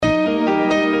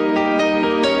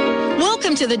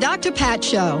to the Dr. Pat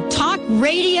Show. Talk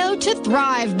radio to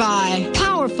thrive by.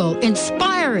 Powerful,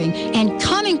 inspiring, and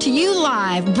coming to you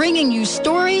live, bringing you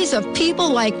stories of people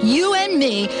like you and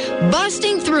me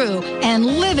busting through and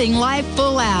living life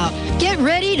full out. Get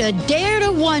ready to dare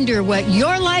to wonder what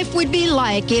your life would be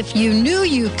like if you knew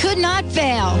you could not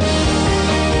fail.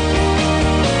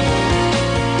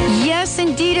 Yes,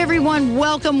 indeed, everyone.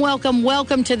 Welcome, welcome,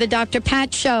 welcome to the Dr.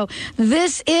 Pat Show.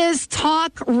 This is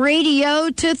Talk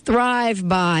Radio to Thrive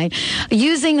by,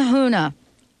 using Huna.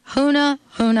 Huna.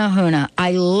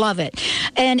 I love it.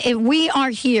 And we are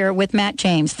here with Matt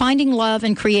James, finding love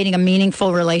and creating a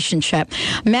meaningful relationship.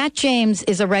 Matt James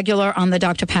is a regular on the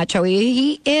Dr. Pat Show.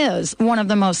 He is one of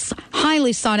the most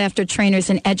highly sought-after trainers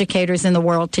and educators in the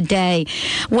world today.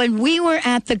 When we were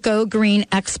at the Go Green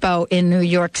Expo in New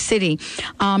York City,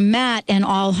 Matt and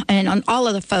all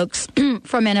of the folks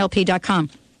from NLP.com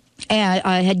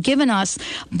had given us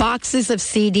boxes of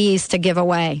CDs to give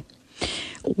away.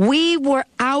 We were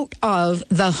out of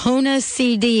the Huna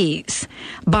CDs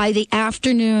by the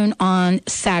afternoon on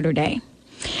Saturday.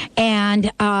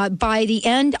 And by the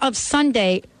end of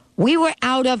Sunday, we were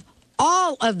out of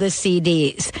all of the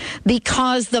CDs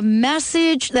because the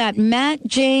message that Matt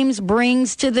James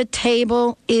brings to the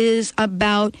table is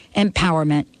about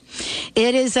empowerment.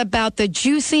 It is about the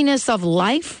juiciness of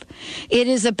life. It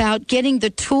is about getting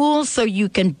the tools so you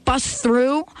can bust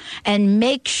through and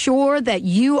make sure that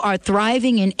you are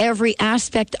thriving in every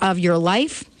aspect of your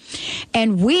life.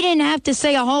 And we didn't have to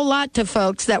say a whole lot to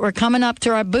folks that were coming up to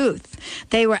our booth.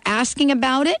 They were asking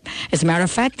about it. As a matter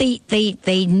of fact,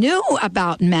 they knew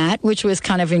about Matt, which was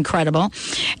kind of incredible.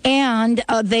 And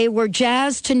they were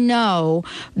jazzed to know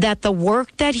that the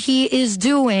work that he is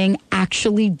doing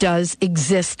actually does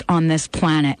exist on this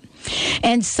planet.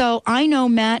 And so I know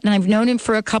Matt, and I've known him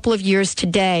for a couple of years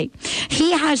today.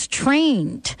 He has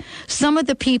trained some of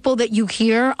the people that you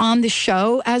hear on the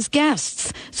show as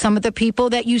guests, some of the people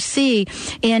that you see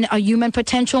in Human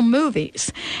Potential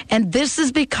movies. And this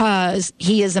is because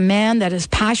he is a man that is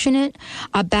passionate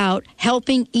about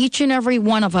helping each and every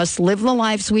one of us live the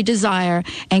lives we desire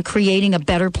and creating a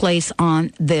better place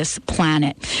on this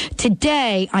planet.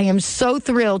 Today, I am so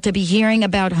thrilled to be hearing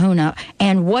about Huna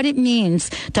and what it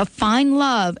means to find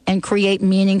love and create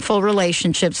meaningful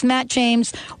relationships. Matt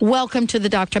James, welcome to the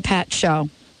Dr. Pat Show.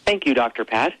 Thank you, Dr.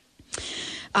 Pat.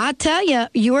 I tell you,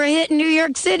 you were a hit in New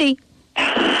York City.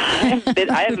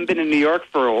 I haven't been in New York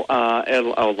for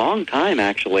a long time,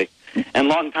 actually. And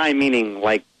long time meaning,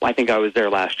 like, I think I was there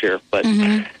last year. But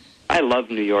I love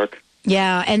New York.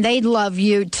 Yeah, and they love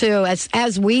you, too,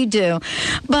 as we do.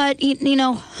 But, you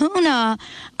know, Huna,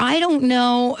 I don't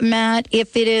know, Matt,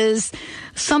 if it is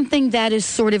something that is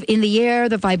sort of in the air,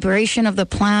 the vibration of the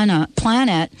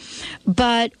planet,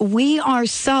 but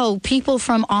people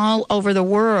from all over the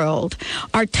world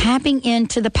are tapping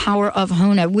into the power of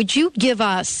Huna. Would you give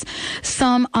us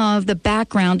some of the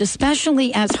background,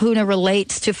 especially as Huna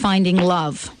relates to finding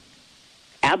love?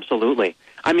 Absolutely.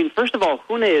 I mean, first of all,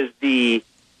 Huna is the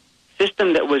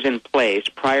system that was in place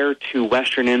prior to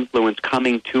Western influence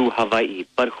coming to Hawaii.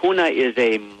 But Huna is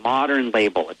a modern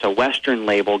label. It's a Western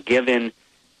label given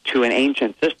to an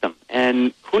ancient system.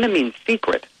 And Huna means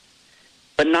secret,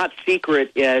 but not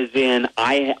secret as in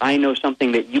I know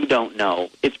something that you don't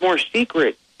know. It's more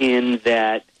secret in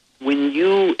that when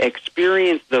you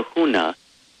experience the Huna,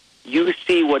 you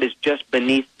see what is just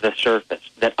beneath the surface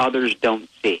that others don't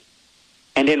see.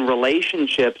 And in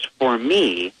relationships, for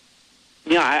me,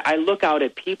 you know, I look out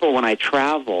at people when I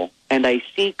travel, and I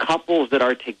see couples that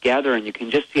are together, and you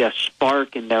can just see a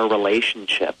spark in their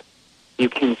relationship. You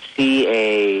can see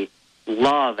a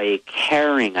love, a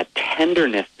caring, a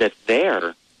tenderness that's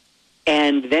there.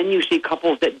 And then you see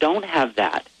couples that don't have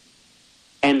that.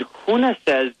 And Huna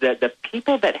says that the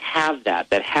people that have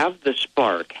that have the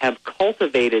spark, have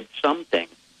cultivated something,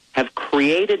 have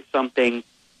created something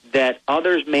that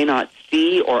others may not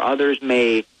see or others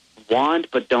may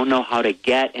want but don't know how to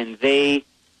get, and they,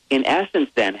 in essence,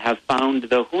 then have found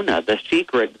the Huna, the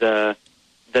secret, the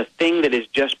thing that is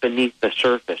just beneath the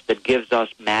surface that gives us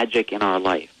magic in our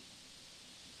life.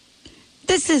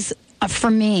 This is, for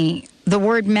me, the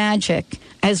word magic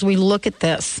as we look at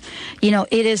this. You know,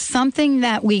 it is something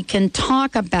that we can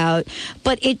talk about,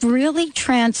 but it really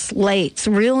translates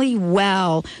really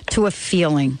well to a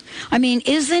feeling. I mean,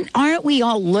 aren't we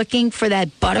all looking for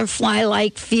that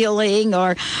butterfly-like feeling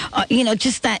or,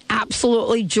 just that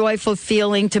absolutely joyful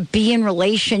feeling to be in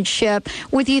relationship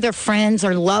with either friends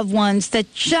or loved ones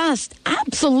that just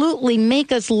absolutely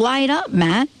make us light up,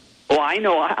 Matt? Well,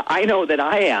 I know that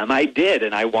I am. I did,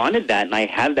 and I wanted that, and I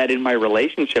have that in my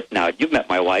relationship now. You've met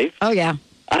my wife. Oh, yeah.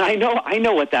 And I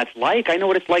know what that's like. I know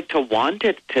what it's like to want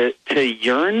it, to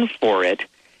yearn for it.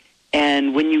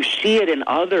 And when you see it in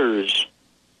others,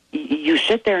 you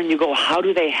sit there and you go, how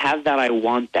do they have that? I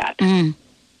want that. Mm.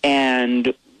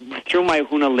 And through my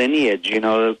Huna lineage,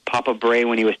 Papa Bray,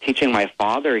 when he was teaching my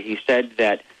father, he said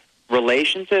that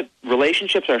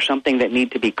relationships are something that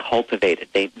need to be cultivated.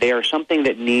 They are something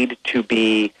that need to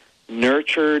be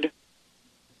nurtured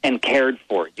and cared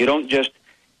for. You don't just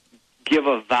give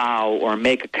a vow or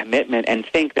make a commitment and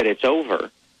think that it's over.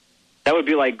 That would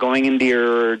be like going into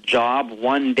your job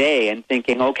one day and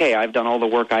thinking, okay, I've done all the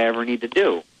work I ever need to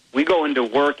do. We go into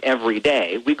work every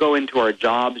day. We go into our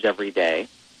jobs every day.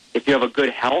 If you have a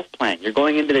good health plan, you're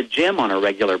going into the gym on a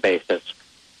regular basis.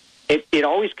 It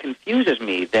always confuses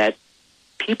me that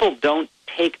people don't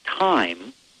take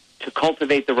time to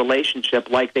cultivate the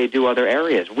relationship like they do other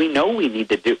areas. We know we need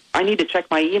to do. I need to check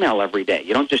my email every day.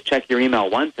 You don't just check your email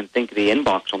once and think the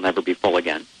inbox will never be full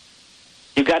again.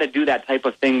 You've got to do that type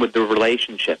of thing with the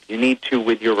relationship. You need to,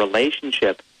 with your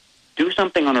relationship, do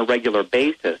something on a regular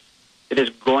basis that is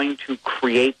going to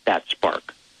create that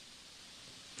spark.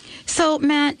 So,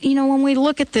 Matt, when we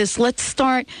look at this, let's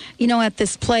start, at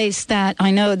this place that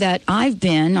I know that I've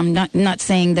been. I'm not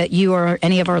saying that you or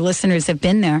any of our listeners have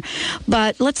been there,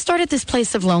 but let's start at this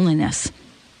place of loneliness.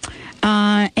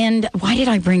 And why did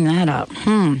I bring that up?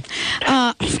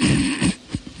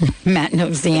 Matt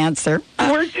knows the answer.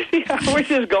 We're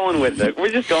just going with it. We're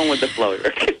just going with the flow.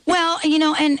 Well,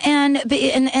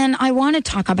 and I want to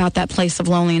talk about that place of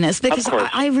loneliness because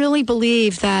I really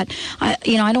believe that I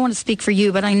don't want to speak for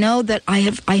you, but I know that I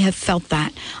have felt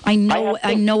that. I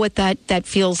know what that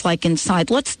feels like inside.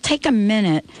 Let's take a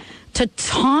minute to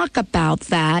talk about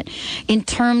that in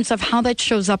terms of how that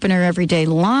shows up in our everyday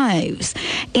lives,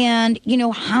 and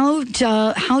how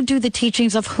do the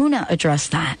teachings of Huna address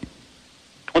that?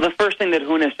 Well, the first thing that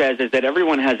Huna says is that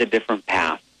everyone has a different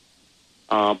path.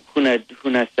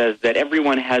 Huna says that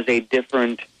everyone has a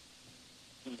different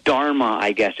dharma,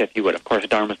 I guess, if you would. Of course,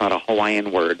 dharma is not a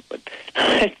Hawaiian word, but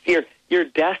it's your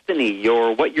destiny,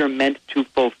 what you're meant to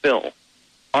fulfill.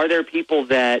 Are there people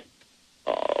that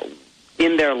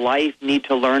in their life need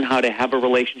to learn how to have a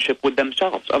relationship with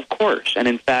themselves? Of course. And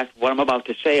in fact, what I'm about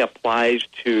to say applies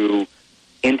to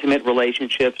intimate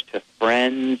relationships, to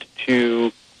friends,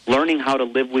 to learning how to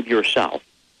live with yourself.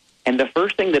 And the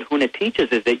first thing that Huna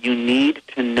teaches is that you need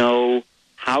to know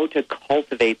how to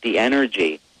cultivate the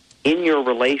energy in your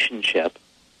relationship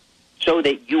so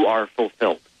that you are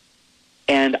fulfilled.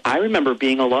 And I remember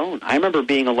being alone. I remember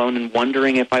being alone and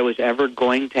wondering if I was ever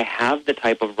going to have the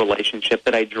type of relationship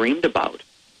that I dreamed about.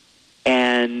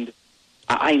 And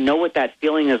I know what that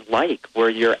feeling is like, where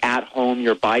you're at home,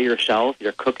 you're by yourself,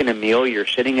 you're cooking a meal, you're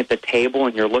sitting at the table,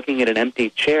 and you're looking at an empty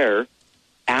chair,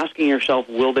 asking yourself,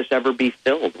 will this ever be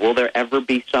filled? Will there ever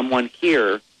be someone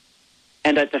here?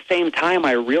 And at the same time,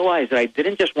 I realized that I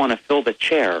didn't just want to fill the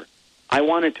chair. I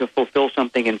wanted to fulfill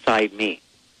something inside me.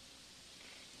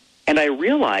 And I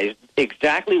realized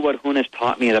exactly what Huna's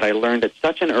taught me that I learned at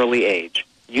such an early age.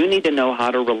 You need to know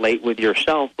how to relate with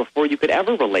yourself before you could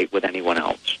ever relate with anyone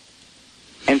else.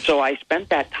 And so I spent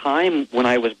that time when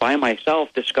I was by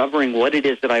myself discovering what it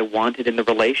is that I wanted in the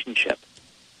relationship.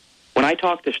 When I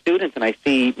talk to students, and I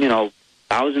see,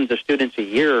 thousands of students a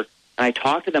year, and I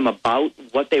talk to them about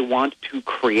what they want to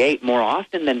create, more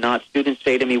often than not, students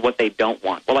say to me what they don't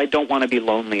want. Well, I don't want to be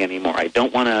lonely anymore. I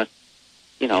don't want to,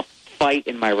 fight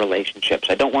in my relationships.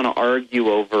 I don't want to argue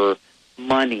over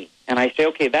money. And I say,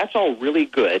 okay, that's all really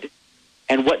good.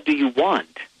 And what do you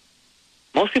want?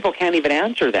 Most people can't even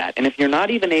answer that. And if you're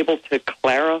not even able to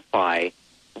clarify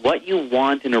what you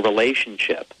want in a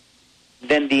relationship,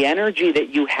 then the energy that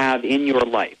you have in your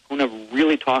life, Huna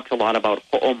really talks a lot about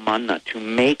ho'omana, to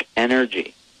make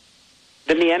energy,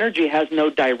 then the energy has no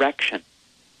direction.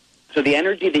 So the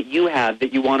energy that you have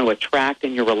that you want to attract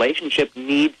in your relationship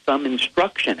needs some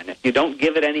instruction. And if you don't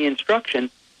give it any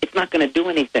instruction, it's not going to do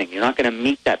anything. You're not going to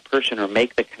meet that person or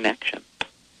make the connection.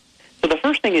 So the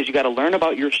first thing is you got to learn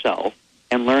about yourself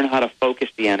and learn how to focus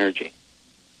the energy.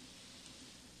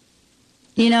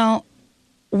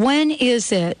 When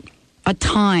is it a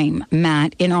time,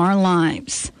 Matt, in our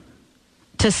lives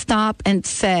to stop and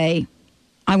say,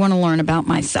 I want to learn about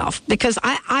myself? Because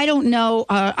I don't know.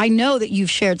 I know that you've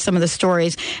shared some of the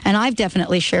stories, and I've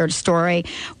definitely shared a story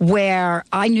where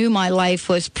I knew my life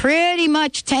was pretty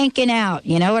much tanking out.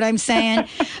 You know what I'm saying?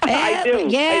 I do.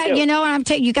 Yeah, I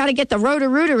do. You got to get the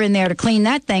rotor-rooter in there to clean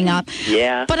that thing up.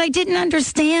 Yeah. But I didn't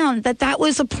understand that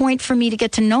was a point for me to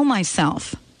get to know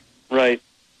myself. Right.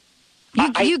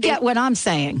 You get what I'm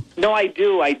saying. No, I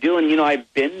do, and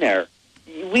I've been there.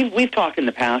 We've talked in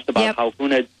the past about how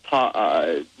Huna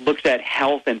looks at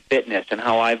health and fitness and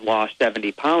how I've lost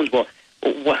 70 pounds. Well,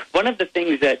 one of the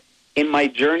things that in my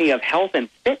journey of health and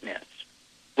fitness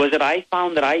was that I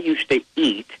found that I used to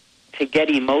eat to get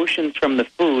emotions from the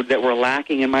food that were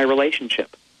lacking in my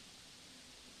relationship.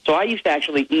 So I used to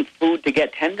actually eat food to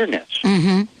get tenderness.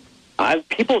 Mm-hmm. I've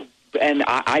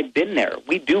been there.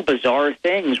 We do bizarre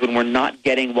things when we're not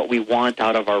getting what we want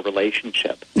out of our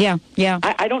relationship. Yeah.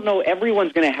 I don't know.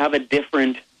 Everyone's going to have a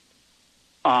different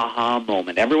aha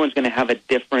moment. Everyone's going to have a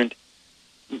different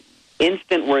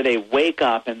instant where they wake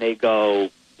up and they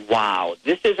go, wow,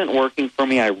 this isn't working for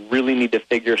me. I really need to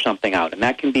figure something out. And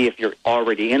that can be if you're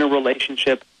already in a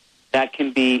relationship. That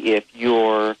can be if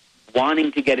you're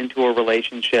wanting to get into a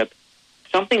relationship.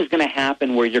 Something's going to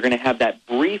happen where you're going to have that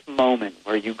brief moment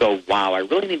where you go, wow, I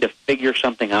really need to figure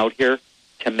something out here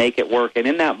to make it work. And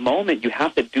in that moment, you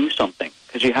have to do something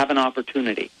because you have an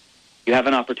opportunity. You have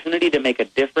an opportunity to make a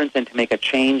difference and to make a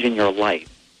change in your life.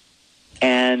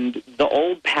 And the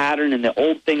old pattern and the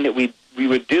old thing that we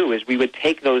would do is we would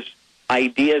take those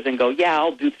ideas and go, yeah,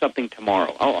 I'll do something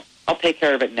tomorrow. I'll take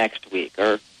care of it next week,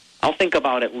 or I'll think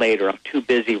about it later. I'm too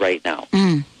busy right now.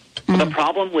 The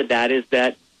problem with that is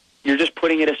that you're just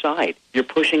putting it aside. You're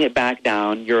pushing it back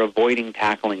down. You're avoiding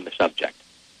tackling the subject.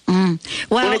 Well,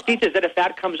 when it teaches that if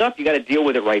that comes up, you got to deal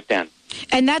with it right then.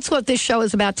 And that's what this show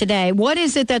is about today. What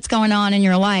is it that's going on in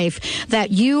your life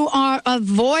that you are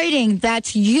avoiding?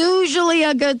 That's usually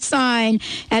a good sign.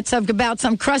 It's about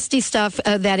some crusty stuff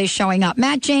that is showing up.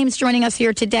 Matt James joining us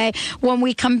here today. When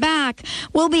we come back,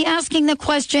 we'll be asking the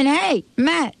question, hey,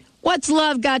 Matt, what's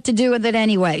love got to do with it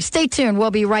anyway? Stay tuned.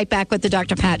 We'll be right back with the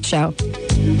Dr. Pat Show.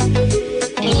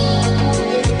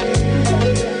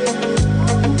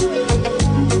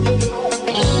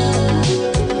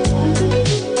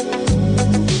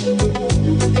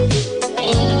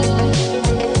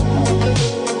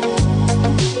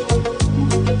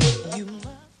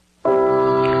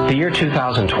 The year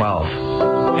 2012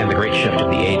 and the great shift of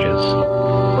the ages.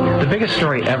 The biggest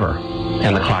story ever,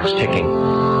 and the clock's ticking.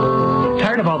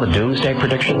 Tired of all the doomsday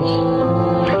predictions?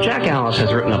 Jack Alice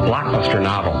has written a blockbuster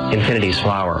novel, Infinity's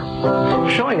Flower,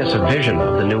 showing us a vision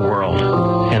of the new world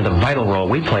and the vital role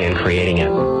we play in creating it.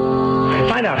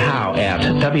 Find out how at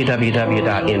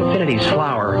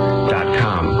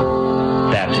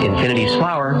www.infinitiesflower.com. That's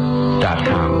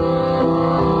infinitiesflower.com.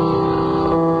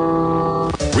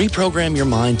 Reprogram your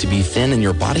mind to be thin and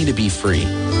your body to be free.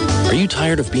 Are you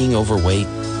tired of being overweight?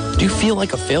 Do you feel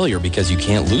like a failure because you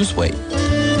can't lose weight?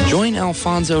 Join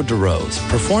Alfonso DeRose,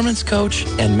 performance coach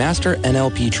and master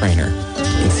NLP trainer,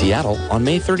 in Seattle on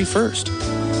May 31st.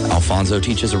 Alfonso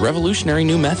teaches a revolutionary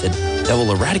new method that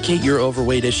will eradicate your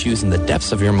overweight issues in the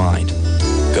depths of your mind.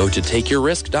 Go to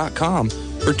takeyourrisk.com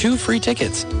for 2 free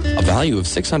tickets, a value of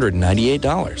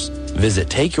 $698. Visit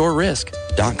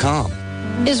takeyourrisk.com.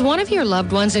 Is one of your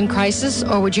loved ones in crisis,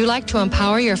 or would you like to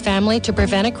empower your family to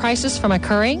prevent a crisis from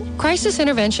occurring? Crisis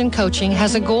Intervention Coaching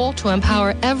has a goal to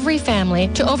empower every family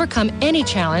to overcome any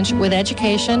challenge with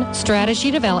education,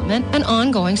 strategy development, and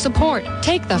ongoing support.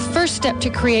 Take the first step to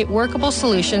create workable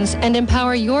solutions and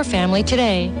empower your family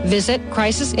today. Visit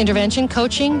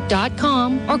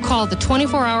crisisinterventioncoaching.com or call the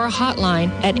 24-hour hotline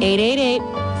at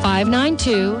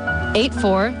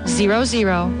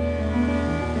 888-592-8400.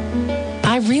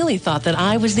 I really thought that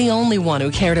I was the only one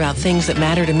who cared about things that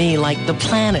matter to me, like the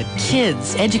planet,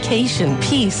 kids, education,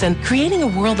 peace, and creating a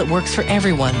world that works for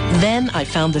everyone. Then I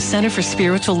found the Center for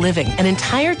Spiritual Living, an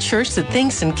entire church that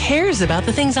thinks and cares about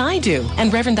the things I do.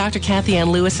 And Reverend Dr. Kathy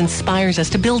Ann Lewis inspires us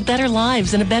to build better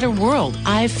lives and a better world.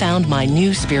 I've found my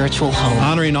new spiritual home.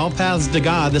 Honoring all paths to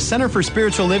God, the Center for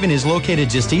Spiritual Living is located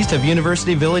just east of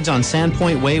University Village on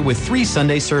Sandpoint Way with 3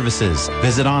 Sunday services.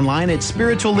 Visit online at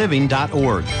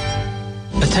spiritualliving.org.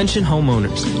 Attention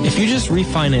homeowners, if you just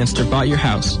refinanced or bought your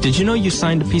house, did you know you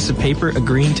signed a piece of paper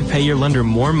agreeing to pay your lender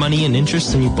more money in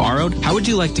interest than you borrowed? How would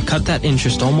you like to cut that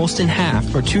interest almost in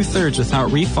half or 2/3 without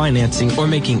refinancing or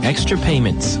making extra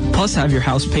payments? Plus have your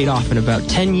house paid off in about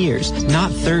 10 years,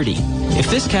 not 30. If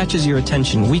this catches your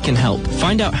attention, we can help.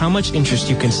 Find out how much interest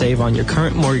you can save on your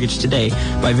current mortgage today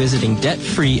by visiting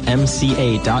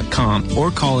debtfreemca.com or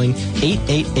calling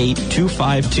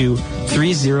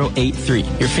 888-252-3083.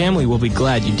 Your family will be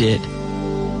glad you did.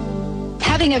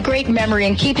 Having a great memory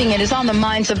and keeping it is on the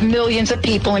minds of millions of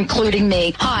people, including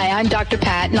me. Hi, I'm Dr.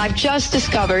 Pat, and I've just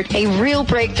discovered a real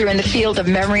breakthrough in the field of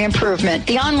memory improvement,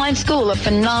 the online school of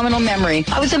phenomenal memory.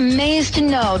 I was amazed to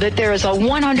know that there is a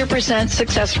 100%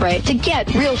 success rate to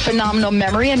get real phenomenal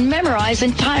memory and memorize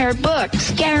entire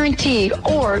books, guaranteed,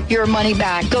 or your money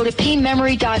back. Go to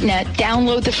pmemory.net,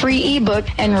 download the free ebook,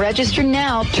 and register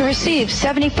now to receive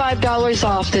 $75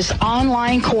 off this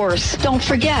online course. Don't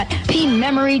forget,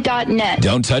 pmemory.net.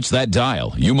 Don't touch that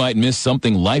dial. You might miss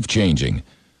something life-changing.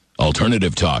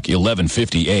 Alternative Talk,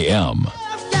 1150 AM.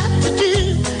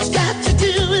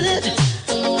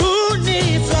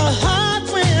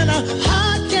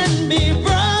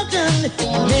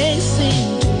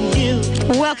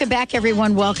 Welcome back,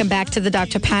 everyone. Welcome back to the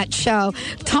Dr. Pat Show.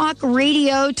 Talk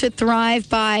radio to thrive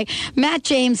by. Matt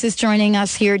James is joining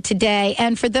us here today.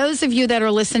 And for those of you that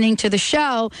are listening to the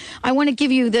show, I want to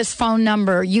give you this phone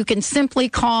number. You can simply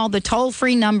call the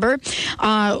toll-free number,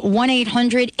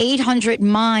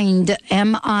 1-800-800-MIND,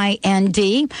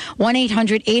 M-I-N-D,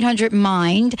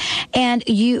 1-800-800-MIND. And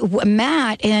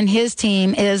Matt and his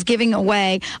team is giving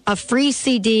away a free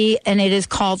CD, and it is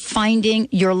called Finding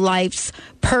Your Life's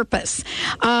Purpose.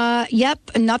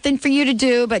 Yep, nothing for you to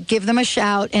do but give them a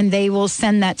shout and they will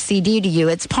send that CD to you.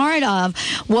 It's part of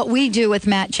what we do with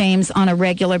Matt James on a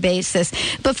regular basis.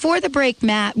 Before the break,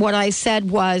 Matt, what I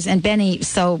said was, and Benny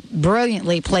so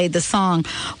brilliantly played the song,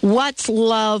 what's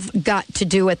love got to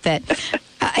do with it?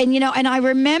 And I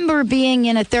remember being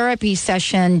in a therapy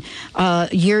session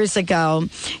years ago,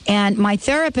 and my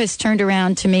therapist turned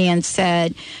around to me and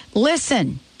said,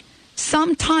 listen,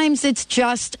 sometimes it's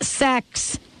just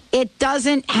sex. It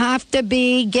doesn't have to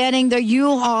be getting the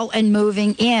U-Haul and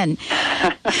moving in.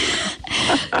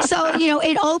 So,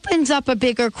 it opens up a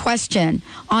bigger question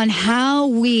on how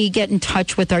we get in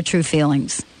touch with our true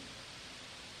feelings.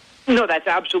 No, that's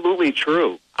absolutely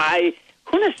true.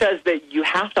 Huna says that you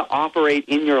have to operate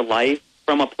in your life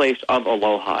from a place of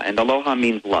aloha, and aloha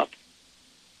means love.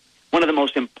 One of the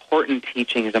most important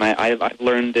teachings, and I've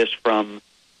learned this from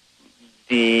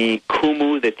the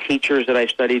kumu, the teachers that I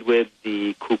studied with,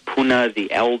 the kupuna,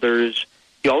 the elders,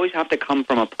 you always have to come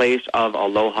from a place of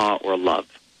aloha or love.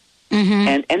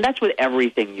 Mm-hmm. And that's with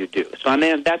everything you do. So,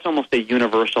 that's almost a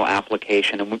universal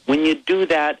application. And when you do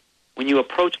that, when you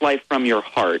approach life from your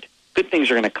heart, good things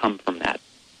are going to come from that.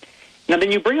 Now,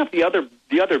 then you bring up the other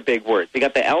big words. You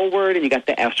got the L word and you got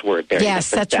the S word there.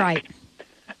 Yes, that's right.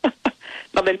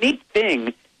 Now, the neat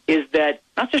thing is that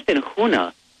not just in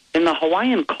Huna, in the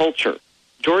Hawaiian culture,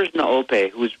 George Naope,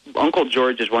 who's Uncle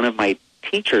George, is one of my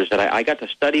teachers that I got to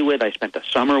study with. I spent the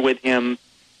summer with him.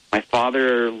 My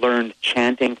father learned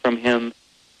chanting from him.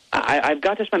 I've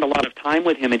got to spend a lot of time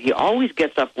with him, and he always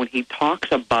gets up when he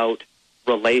talks about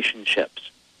relationships.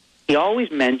 He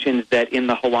always mentions that in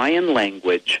the Hawaiian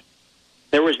language,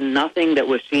 there was nothing that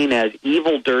was seen as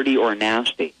evil, dirty, or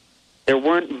nasty. There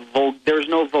was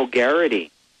no vulgarity,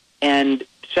 and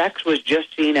sex was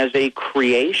just seen as a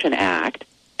creation act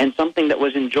and something that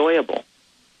was enjoyable.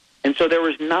 And so there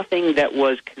was nothing that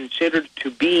was considered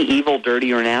to be evil,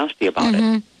 dirty, or nasty about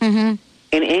it. Mm-hmm.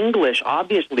 In English,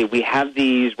 obviously, we have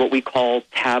these, what we call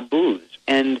taboos.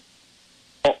 And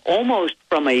almost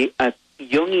from a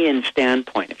Jungian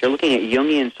standpoint, if you're looking at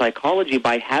Jungian psychology,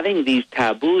 by having these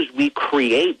taboos, we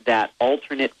create that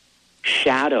alternate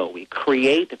shadow. We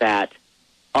create that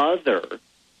other.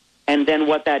 And then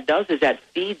what that does is that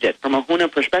feeds it. From a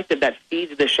Huna perspective, that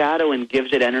feeds the shadow and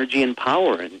gives it energy and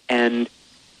power. And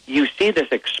you see this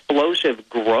explosive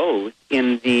growth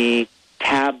in the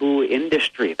taboo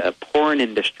industry, the porn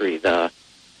industry, the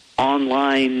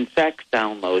online sex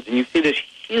downloads. And you see this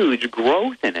huge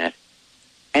growth in it.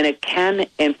 And it can,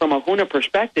 and from a Huna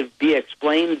perspective, be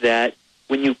explained that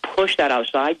when you push that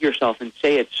outside yourself and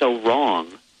say it's so wrong,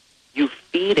 you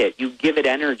feed it, you give it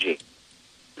energy.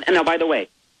 And now, by the way,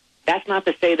 that's not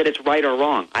to say that it's right or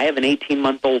wrong. I have an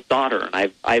 18-month-old daughter,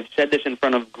 and I've said this in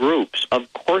front of groups.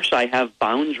 Of course I have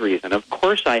boundaries, and of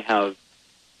course I have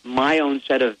my own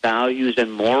set of values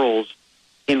and morals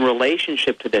in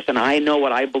relationship to this, and I know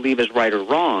what I believe is right or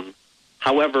wrong.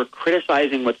 However,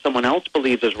 criticizing what someone else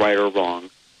believes is right or wrong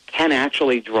can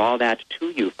actually draw that to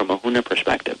you from a Huna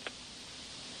perspective.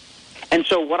 And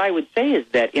so what I would say is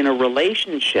that in a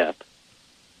relationship,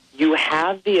 you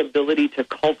have the ability to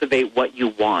cultivate what you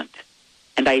want.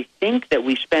 And I think that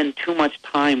we spend too much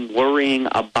time worrying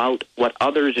about what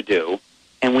others do,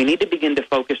 and we need to begin to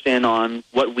focus in on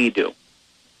what we do.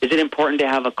 Is it important to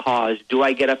have a cause? Do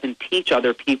I get up and teach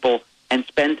other people and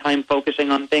spend time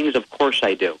focusing on things? Of course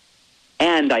I do.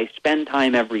 And I spend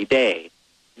time every day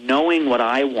knowing what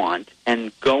I want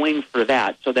and going for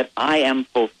that so that I am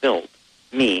fulfilled,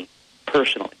 me,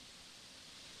 personally.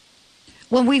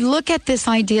 When we look at this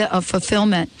idea of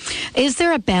fulfillment, is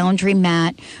there a boundary,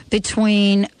 Matt,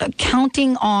 between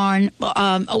counting on,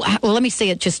 let me say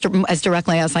it just as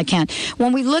directly as I can.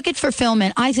 When we look at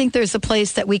fulfillment, I think there's a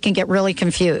place that we can get really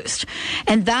confused.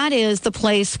 And that is the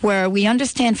place where we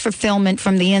understand fulfillment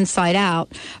from the inside out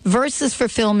versus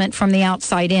fulfillment from the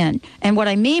outside in. And what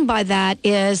I mean by that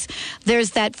is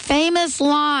there's that famous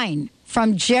line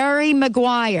from Jerry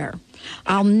Maguire.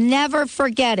 I'll never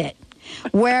forget it,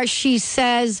 where she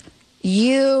says,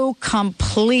 "You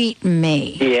complete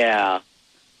me." Yeah.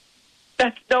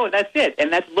 That's it.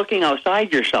 And that's looking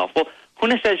outside yourself. Well,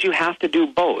 Huna says you have to do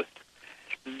both.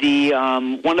 The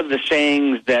one of the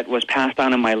sayings that was passed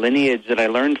on in my lineage that I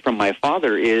learned from my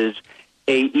father is,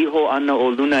 "E iho ana o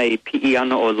luna e pi'i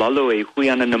ana o lalo e hui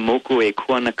ana namoku e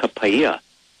kuana kapaia."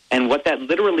 And what that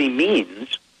literally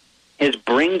means is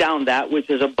bring down that which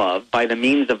is above by the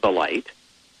means of the light,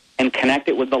 and connect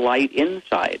it with the light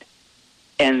inside.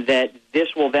 And that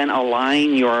this will then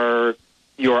align your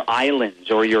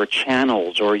islands or your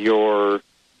channels or your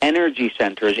energy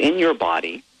centers in your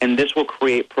body, and this will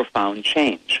create profound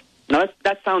change. Now,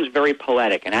 that sounds very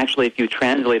poetic, and actually if you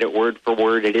translate it word for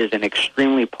word, it is an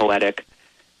extremely poetic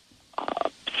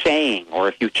saying, or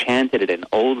if you chanted it in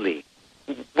Oli.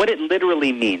 What it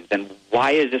literally means, and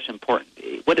why is this important?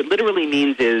 What it literally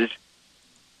means is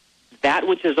that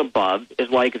which is above is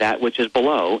like that which is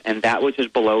below, and that which is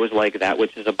below is like that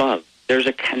which is above. There's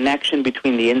a connection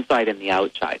between the inside and the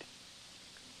outside.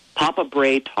 Papa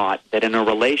Bray taught that in a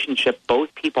relationship,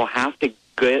 both people have to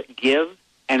give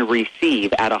and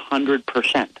receive at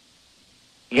 100%.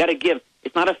 You got to give.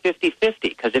 It's not a 50-50,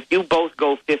 because if you both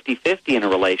go 50-50 in a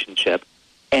relationship,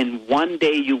 and one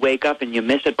day you wake up and you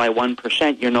miss it by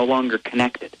 1%, you're no longer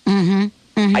connected. Mm-hmm.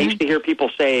 Mm-hmm. I used to hear people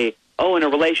say, "Oh, in a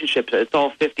relationship, it's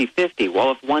all 50-50.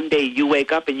 Well, if one day you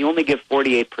wake up and you only give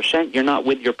 48%, you're not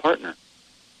with your partner.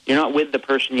 You're not with the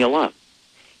person you love.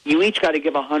 You each got to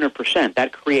give 100%.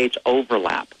 That creates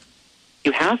overlap.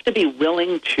 You have to be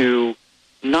willing to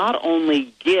not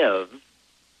only give,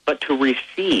 but to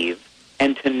receive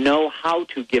and to know how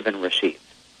to give and receive.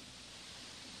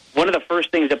 One of the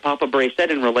first things that Papa Bray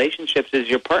said in relationships is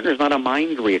your partner's not a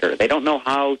mind reader. They don't know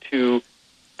how to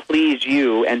please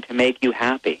you and to make you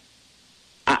happy.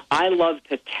 I love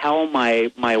to tell my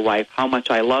wife how much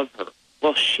I love her.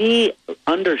 Well, she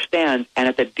understands and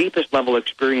at the deepest level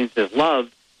experiences love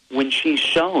when she's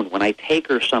shown, when I take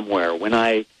her somewhere, when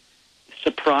I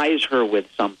surprise her with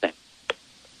something.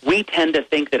 We tend to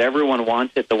think that everyone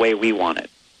wants it the way we want it.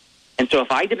 And so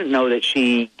if I didn't know that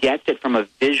she gets it from a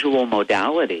visual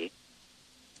modality,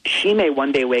 she may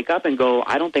one day wake up and go,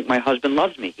 "I don't think my husband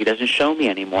loves me. He doesn't show me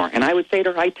anymore." And I would say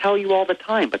to her, "I tell you all the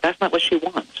time, but that's not what she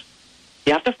wants."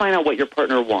 You have to find out what your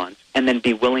partner wants and then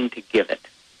be willing to give it.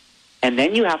 And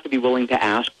then you have to be willing to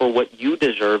ask for what you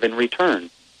deserve in return.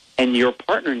 And your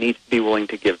partner needs to be willing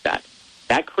to give that.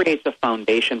 That creates a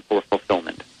foundation for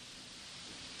fulfillment.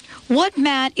 What,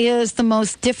 Matt, is the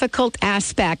most difficult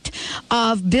aspect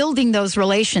of building those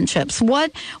relationships?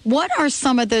 What are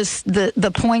some of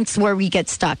the points where we get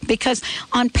stuck? Because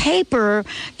on paper,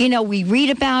 we read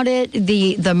about it.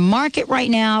 The market right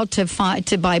now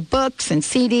to buy books and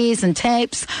CDs and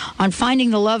tapes on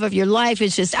finding the love of your life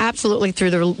is just absolutely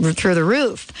through the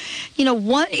roof.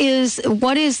 What is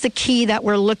the key that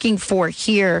we're looking for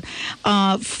here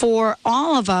for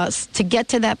all of us to get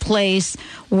to that place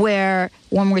where,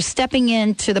 when we're stepping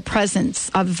into the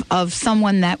presence of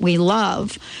someone that we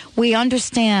love, we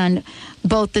understand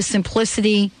both the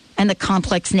simplicity and the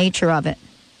complex nature of it?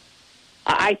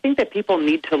 I think that people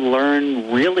need to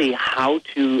learn really how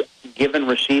to give and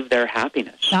receive their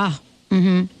happiness.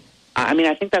 Mm-hmm.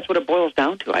 I think that's what it boils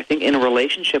down to. I think in a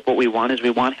relationship what we want is we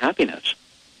want happiness.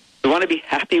 We want to be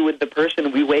happy with the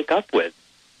person we wake up with.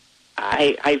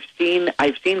 I've seen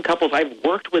couples, I've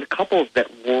worked with couples that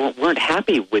weren't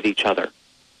happy with each other.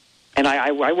 And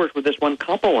I worked with this one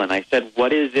couple, and I said,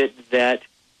 "What is it that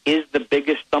is the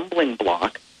biggest stumbling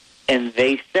block?" And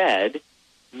they said,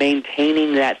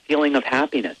 maintaining that feeling of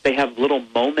happiness. They have little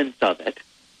moments of it.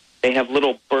 They have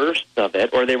little bursts of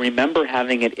it, or they remember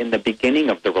having it in the beginning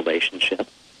of the relationship.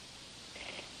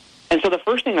 And so the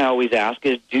first thing I always ask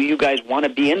is, do you guys want to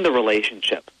be in the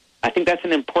relationship? I think that's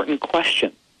an important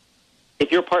question.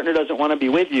 If your partner doesn't want to be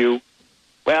with you,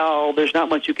 well, there's not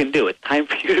much you can do. It's time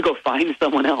for you to go find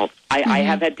someone else. I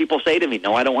have had people say to me,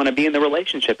 "No, I don't want to be in the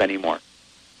relationship anymore."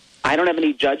 I don't have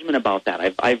any judgment about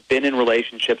that. I've been in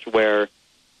relationships where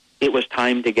it was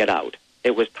time to get out.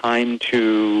 It was time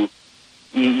to,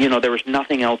 there was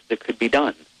nothing else that could be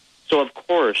done. So, of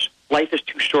course, life is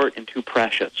too short and too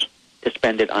precious to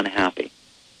spend it unhappy.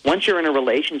 Once you're in a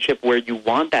relationship where you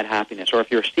want that happiness, or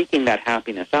if you're seeking that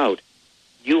happiness out,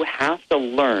 you have to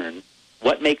learn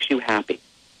what makes you happy.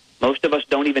 Most of us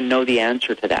don't even know the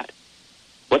answer to that.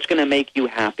 What's going to make you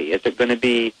happy? Is it going to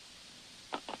be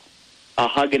a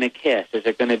hug and a kiss? Is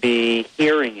it going to be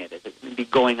hearing it? Is it going to be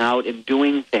going out and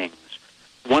doing things?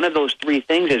 One of those three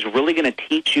things is really going to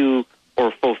teach you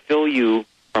or fulfill you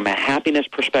from a happiness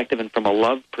perspective and from a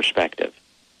love perspective.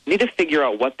 You need to figure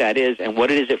out what that is and what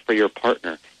it is for your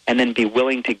partner, and then be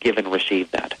willing to give and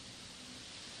receive that.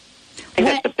 I think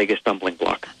that's the biggest stumbling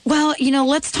block. Well,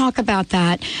 let's talk about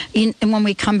that when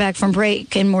we come back from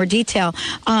break in more detail.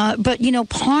 But,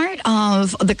 part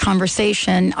of the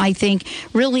conversation, I think,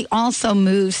 really also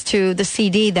moves to the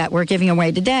CD that we're giving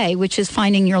away today, which is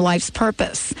Finding Your Life's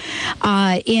Purpose.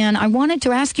 And I wanted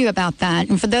to ask you about that.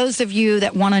 And for those of you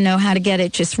that want to know how to get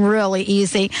it, just really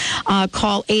easy,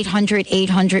 call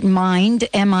 800-800-MIND,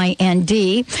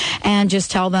 M-I-N-D, and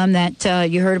just tell them that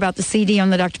you heard about the CD on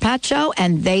the Dr. Pat Show,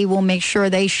 and they will make sure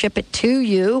they ship it to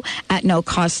you at no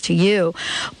cost to you.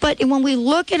 But when we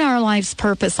look at our life's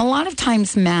purpose, a lot of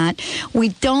times, Matt, we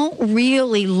don't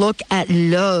really look at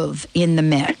love in the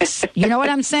mix. You know what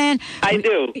I'm saying? I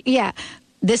do. Yeah.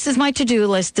 This is my to-do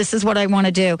list. This is what I want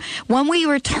to do. When we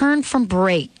return from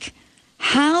break,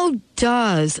 how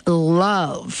does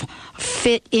love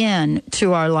fit in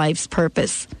to our life's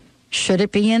purpose? Should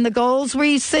it be in the goals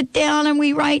we sit down and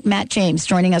we write? Matt James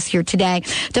joining us here today.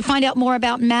 To find out more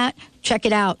about Matt, check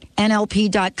it out,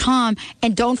 NLP.com.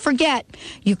 And don't forget,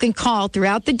 you can call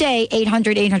throughout the day,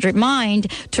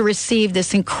 800-800-MIND, to receive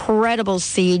this incredible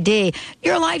CD.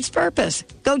 Your life's purpose.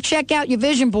 Go check out your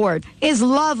vision board. Is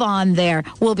love on there?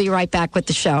 We'll be right back with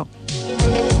the show.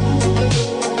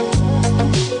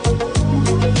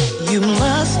 You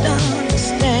must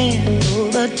understand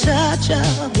the touch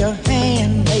of your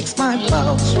hand makes my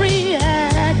pulse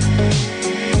react.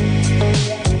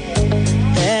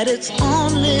 That it's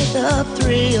only the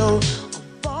thrill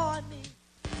of boy.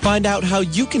 Find out how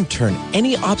you can turn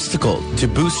any obstacle to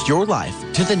boost your life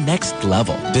to the next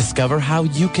level. Discover how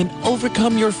you can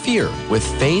overcome your fear with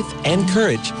faith and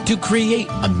courage to create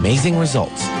amazing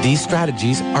results. These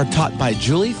strategies are taught by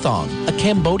Julie Thong, a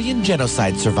Cambodian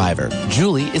genocide survivor.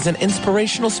 Julie is an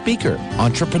inspirational speaker,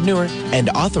 entrepreneur,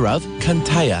 and author of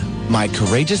Kantaya, My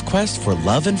Courageous Quest for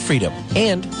Love and Freedom,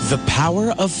 and The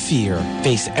Power of Fear.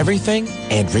 Face everything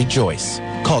and rejoice.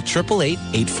 Call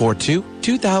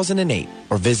 888-842-2008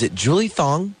 or visit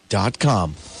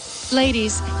juliethong.com.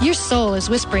 Ladies, your soul is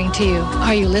whispering to you.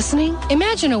 Are you listening?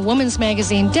 Imagine a woman's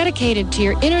magazine dedicated to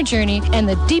your inner journey and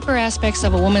the deeper aspects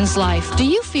of a woman's life. Do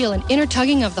you feel an inner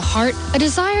tugging of the heart? A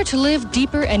desire to live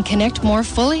deeper and connect more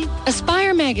fully?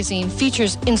 Aspire magazine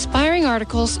features inspiring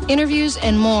articles, interviews,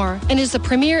 and more, and is the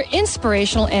premier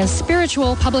inspirational and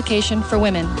spiritual publication for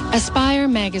women. Aspire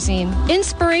magazine.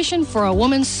 Inspiration for a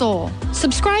woman's soul.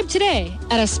 Subscribe today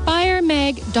at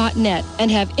aspiremag.net and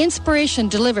have inspiration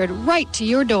delivered right to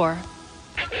your door.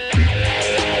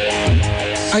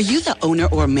 Are you the owner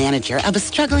or manager of a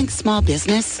struggling small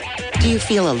business? Do you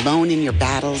feel alone in your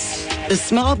battles? The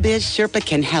Small Biz Sherpa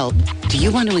can help. Do you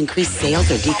want to increase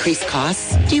sales or decrease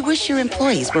costs? Do you wish your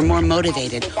employees were more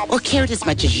motivated or cared as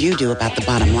much as you do about the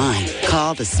bottom line?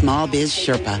 Call the Small Biz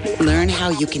Sherpa. Learn how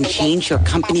you can change your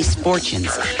company's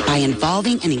fortunes by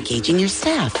involving and engaging your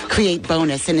staff. Create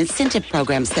bonus and incentive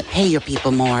programs that pay your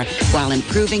people more while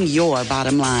improving your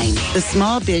bottom line. The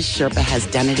Small Biz Sherpa has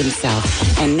done it himself,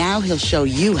 and now he'll show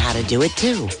you how to do it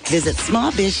too. Visit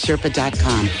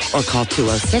smallbizsherpa.com or call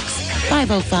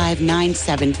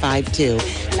 206-505-9752.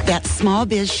 That's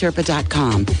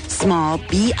smallbizsherpa.com.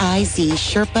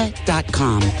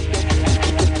 smallbizsherpa.com.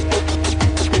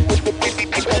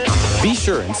 Be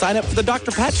sure and sign up for the Dr.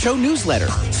 Pat Show newsletter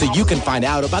so you can find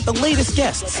out about the latest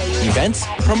guests, events,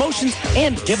 promotions,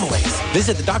 and giveaways.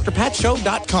 Visit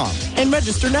thedrpatshow.com and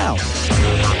register now.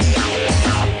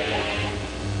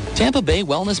 Tampa Bay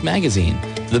Wellness Magazine,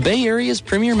 the Bay Area's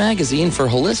premier magazine for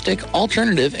holistic,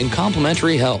 alternative, and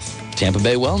complementary health. Tampa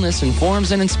Bay Wellness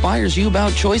informs and inspires you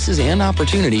about choices and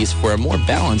opportunities for a more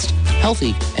balanced,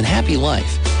 healthy, and happy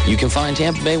life. You can find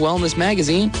Tampa Bay Wellness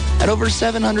Magazine at over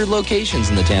 700 locations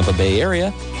in the Tampa Bay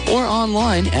area or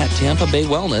online at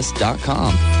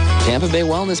tampabaywellness.com. Tampa Bay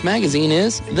Wellness Magazine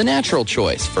is the natural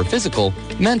choice for physical,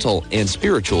 mental, and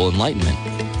spiritual enlightenment.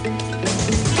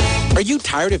 Are you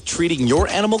tired of treating your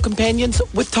animal companions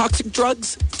with toxic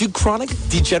drugs? Do chronic,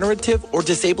 degenerative, or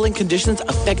disabling conditions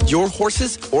affect your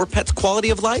horse's or pet's quality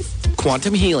of life?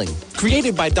 Quantum Healing,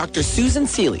 created by Dr. Susan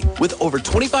Seeley, with over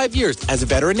 25 years as a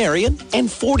veterinarian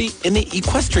and 40 in the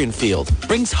equestrian field,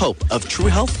 brings hope of true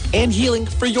health and healing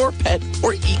for your pet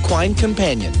or equine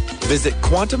companion. Visit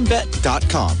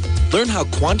quantumvet.com. Learn how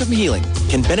quantum healing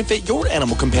can benefit your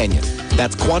animal companion.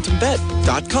 That's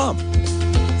quantumvet.com.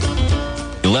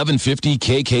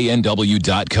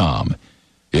 1150kknw.com.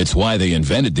 It's why they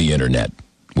invented the internet.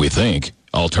 We think.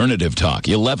 Alternative Talk,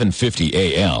 1150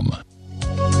 AM.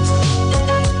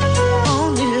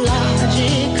 Only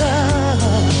logical.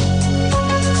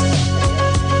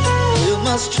 You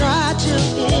must try to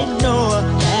ignore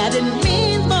that it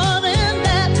means more than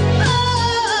that.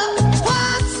 Oh,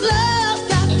 what's love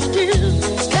got to do?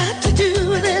 Got to do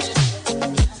with it.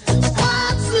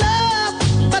 What's love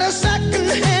but a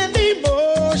second-hand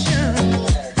emotion?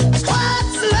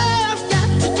 What's love got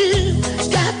to do?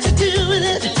 Got to do with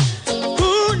it.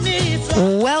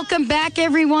 Welcome back,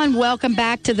 everyone. Welcome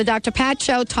back to the Dr. Pat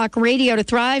Show, Talk Radio to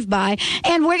Thrive By.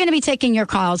 And we're going to be taking your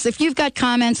calls. If you've got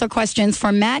comments or questions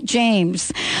for Matt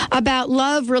James about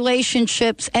love,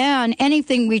 relationships, and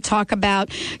anything we talk about,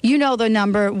 you know the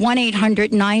number,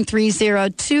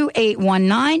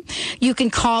 1-800-930-2819. You can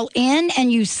call in,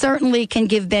 and you certainly can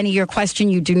give Benny your question.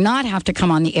 You do not have to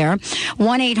come on the air.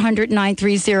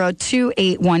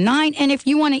 1-800-930-2819. And if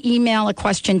you want to email a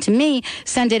question to me,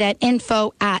 send it at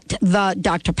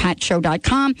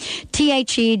info@thedrpatshow.com,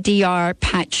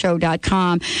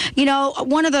 THEDRpatshow.com. You know,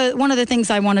 one of the things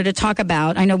I wanted to talk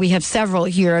about, I know we have several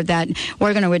here that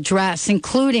we're going to address,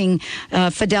 including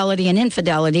fidelity and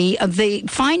infidelity, of the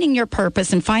finding your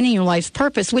purpose and finding your life's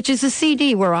purpose, which is a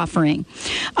CD we're offering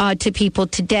to people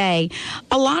today.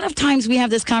 A lot of times we have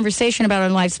this conversation about our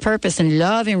life's purpose and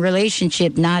love and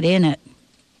relationship not in it.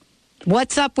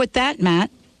 What's up with that, Matt?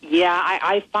 Yeah,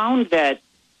 I found that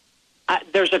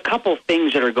there's a couple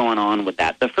things that are going on with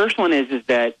that. The first one is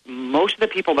that most of the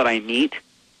people that I meet,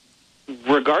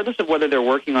 regardless of whether they're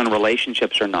working on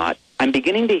relationships or not, I'm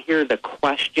beginning to hear the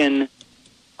question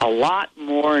a lot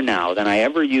more now than I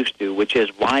ever used to, which is,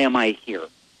 why am I here?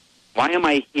 Why am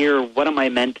I here? What am I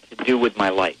meant to do with my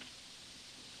life?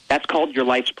 That's called your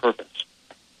life's purpose.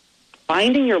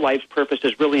 Finding your life's purpose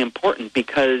is really important,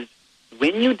 because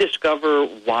when you discover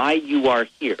why you are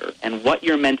here and what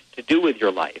you're meant to do with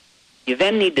your life, you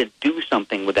then need to do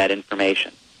something with that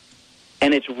information.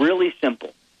 And it's really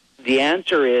simple. The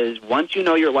answer is, once you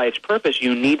know your life's purpose,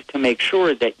 you need to make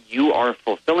sure that you are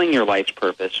fulfilling your life's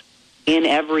purpose in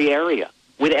every area,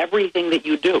 with everything that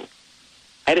you do.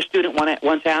 I had a student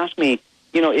once ask me,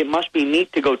 you know, it must be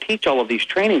neat to go teach all of these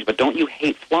trainings, but don't you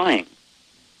hate flying?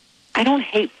 I don't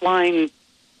hate flying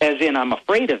as in I'm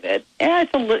afraid of it.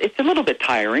 It's a little bit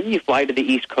tiring. You fly to the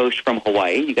East Coast from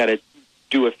Hawaii. You got to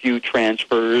do a few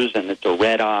transfers, and it's a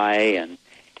red eye,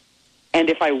 and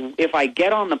if I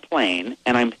get on the plane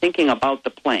and I'm thinking about the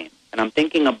plane, and I'm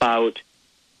thinking about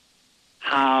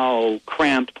how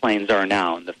cramped planes are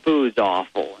now, and the food's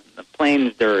awful, and the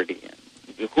plane's dirty, and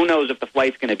who knows if the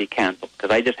flight's going to be canceled, because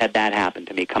I just had that happen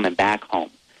to me coming back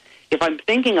home. If I'm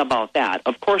thinking about that,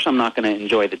 of course I'm not going to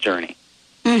enjoy the journey.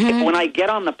 If when I get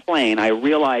on the plane, I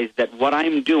realize that what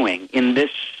I'm doing in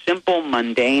this simple,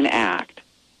 mundane act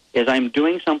is I'm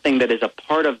doing something that is a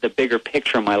part of the bigger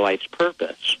picture of my life's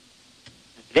purpose,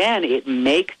 then it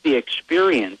makes the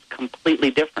experience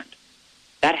completely different.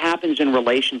 That happens in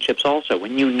relationships also.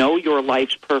 When you know your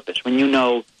life's purpose, when you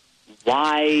know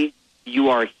why you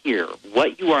are here,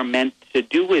 what you are meant to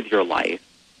do with your life,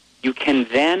 you can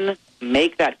then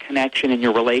make that connection in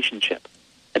your relationship.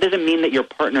 That doesn't mean that your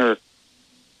partner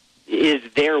is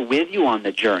there with you on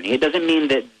the journey. It doesn't mean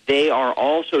that they are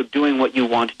also doing what you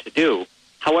want to do.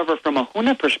 However, from a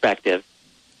Huna perspective,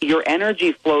 your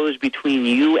energy flows between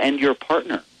you and your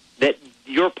partner. That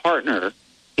your partner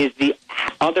is the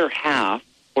other half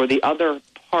or the other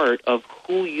part of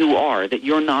who you are that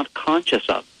you're not conscious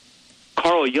of.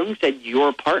 Carl Jung said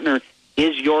your partner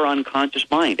is your unconscious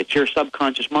mind. It's your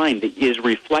subconscious mind that is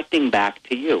reflecting back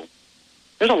to you.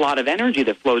 There's a lot of energy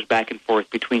that flows back and forth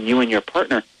between you and your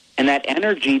partner, and that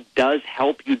energy does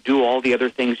help you do all the other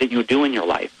things that you do in your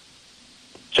life.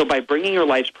 So by bringing your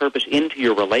life's purpose into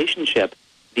your relationship,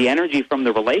 the energy from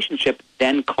the relationship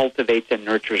then cultivates and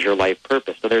nurtures your life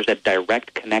purpose. So there's a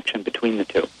direct connection between the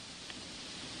two.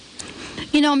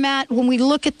 You know, Matt, when we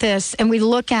look at this and we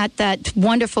look at that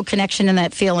wonderful connection and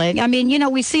that feeling, I mean, you know,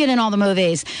 we see it in all the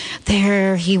movies.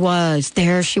 There he was.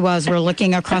 There she was. We're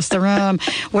looking across the room.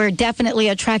 We're definitely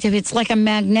attractive. It's like a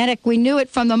magnetic. We knew it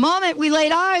from the moment we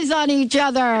laid eyes on each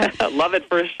other. Love at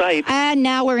first sight. And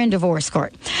now we're in divorce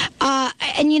court.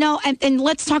 And, you know, and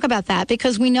let's talk about that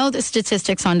because we know the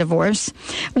statistics on divorce.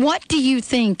 What do you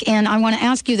think, and I want to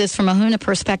ask you this from a Huna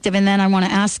perspective, and then I want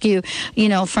to ask you, you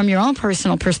know, from your own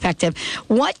personal perspective,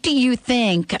 what do you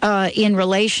think in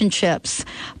relationships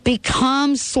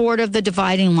becomes sort of the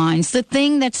dividing lines, the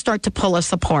thing that start to pull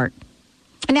us apart?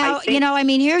 Now, you know, I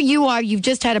mean, here you are, you've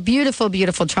just had a beautiful,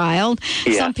 beautiful child.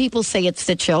 Yeah. Some people say it's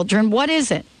the children. What is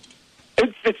it?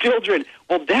 It's the children.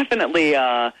 Well, definitely,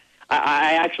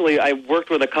 I worked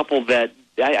with a couple that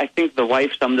I think the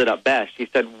wife summed it up best. She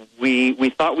said, we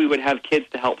thought we would have kids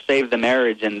to help save the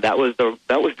marriage, and that was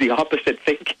the opposite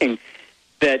thinking,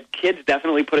 that kids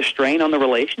definitely put a strain on the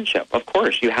relationship. Of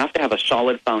course, you have to have a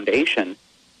solid foundation.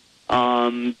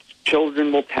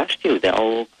 Children will test you.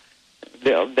 They'll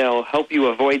help you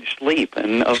avoid sleep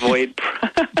and avoid...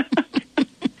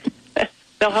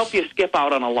 They'll help you skip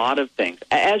out on a lot of things,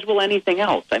 as will anything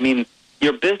else. I mean,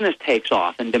 your business takes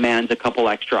off and demands a couple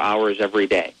extra hours every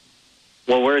day.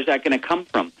 Well, where is that going to come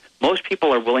from? Most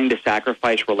people are willing to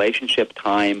sacrifice relationship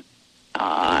time.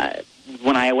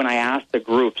 When I ask the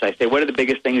groups, I say, what are the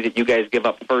biggest things that you guys give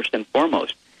up first and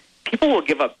foremost? People will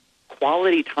give up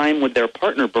quality time with their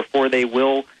partner before they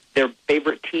will their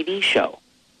favorite TV show.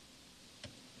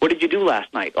 What did you do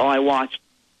last night? Oh, I watched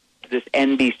this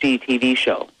NBC TV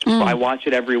show. I watch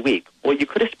it every week. Well, you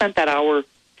could have spent that hour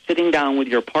sitting down with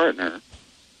your partner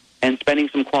and spending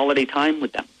some quality time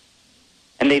with them.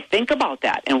 And they think about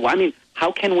that. And, I mean,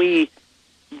 how can we...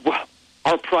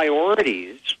 Our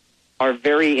priorities are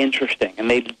very interesting, and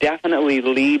they definitely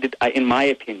lead, in my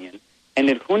opinion, and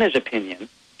in Huna's opinion,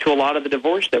 to a lot of the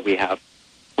divorce that we have.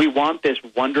 We want this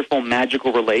wonderful,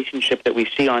 magical relationship that we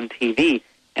see on TV,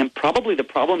 and probably the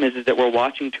problem is that we're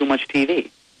watching too much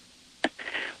TV.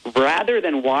 Rather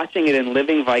than watching it and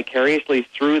living vicariously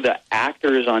through the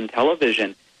actors on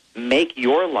television, make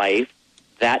your life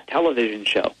that television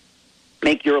show.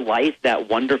 Make your life that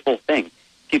wonderful thing.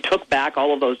 If you took back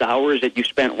all of those hours that you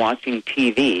spent watching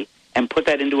TV and put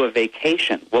that into a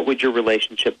vacation, what would your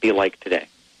relationship be like today?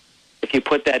 If you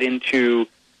put that into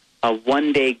a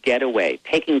one-day getaway,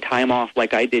 taking time off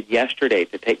like I did yesterday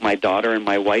to take my daughter and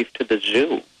my wife to the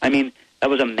zoo. I mean, that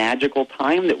was a magical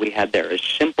time that we had there. As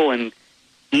simple and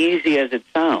easy as it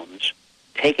sounds,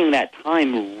 taking that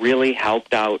time really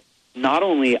helped out not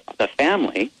only the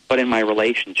family, but in my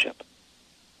relationship.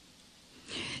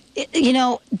 You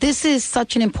know, this is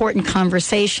such an important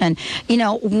conversation. You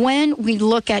know, when we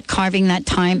look at carving that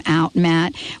time out,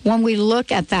 Matt, when we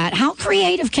look at that, how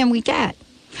creative can we get?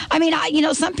 I mean, you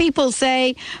know, some people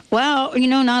say, well, you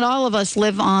know, not all of us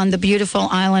live on the beautiful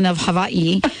island of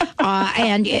Hawaii.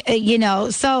 You know,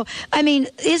 so, I mean,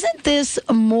 isn't this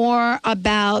more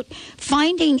about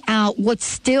finding out what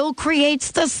still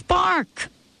creates the spark?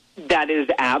 That is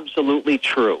absolutely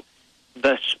true.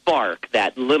 The spark,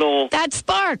 that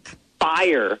spark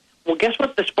fire. Well, guess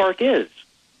what the spark is?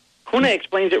 Huna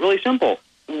explains it really simple.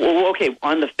 Well, okay,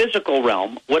 on the physical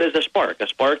realm, what is a spark? A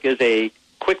spark is a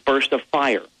quick burst of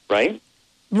fire, right?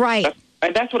 Right.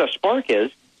 That's what a spark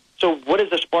is. So what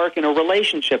is a spark in a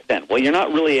relationship then? Well, you're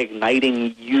not really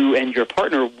igniting you and your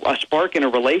partner. A spark in a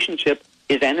relationship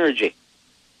is energy.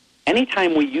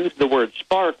 Anytime we use the word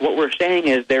spark, what we're saying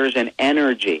is there's an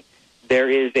energy. There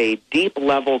is a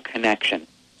deep-level connection.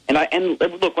 And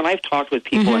look, when I've talked with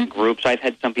people in groups, I've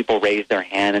had some people raise their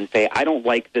hand and say, I don't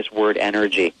like this word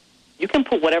energy. You can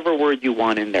put whatever word you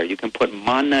want in there. You can put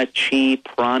mana, chi,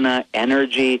 prana,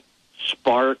 energy,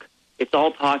 spark. It's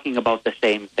all talking about the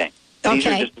same thing. Okay. These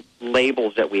are just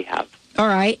labels that we have. All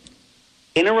right.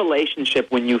 In a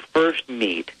relationship, when you first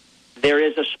meet, there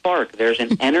is a spark. There's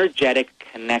an energetic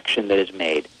connection that is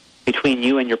made between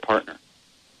you and your partner.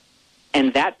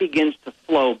 And that begins to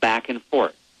flow back and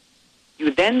forth.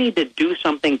 You then need to do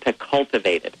something to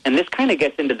cultivate it. And this kind of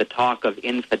gets into the talk of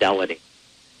infidelity.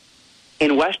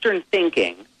 In Western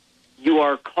thinking, you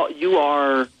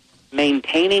are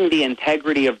maintaining the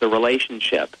integrity of the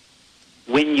relationship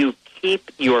when you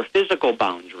keep your physical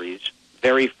boundaries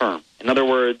very firm. In other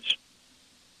words,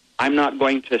 I'm not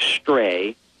going to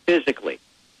stray physically.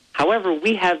 However,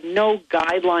 we have no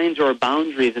guidelines or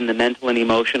boundaries in the mental and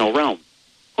emotional realm.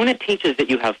 Huna teaches that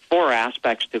you have four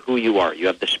aspects to who you are. You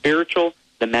have the spiritual,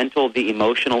 the mental, the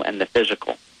emotional, and the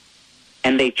physical.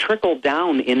 And they trickle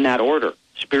down in that order.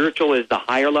 Spiritual is the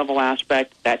higher level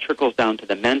aspect. That trickles down to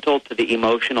the mental, to the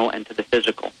emotional, and to the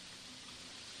physical.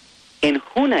 In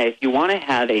Huna, if you want to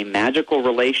have a magical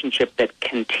relationship that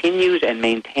continues and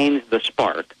maintains the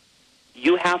spark,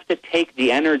 you have to take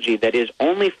the energy that is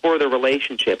only for the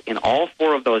relationship in all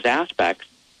four of those aspects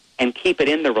and keep it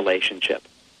in the relationship.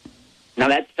 Now,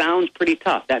 that sounds pretty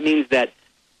tough. That means that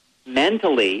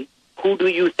mentally, who do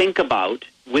you think about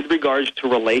with regards to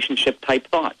relationship-type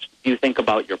thoughts? Do you think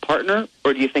about your partner,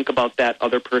 or do you think about that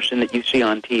other person that you see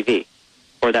on TV,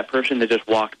 or that person that just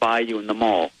walked by you in the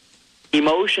mall?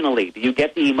 Emotionally, do you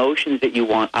get the emotions that you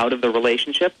want out of the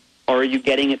relationship, or are you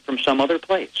getting it from some other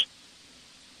place?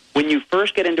 When you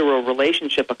first get into a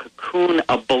relationship, a cocoon,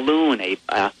 a balloon,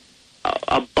 a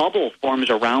bubble forms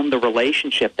around the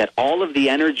relationship that all of the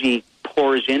energy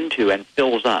pours into and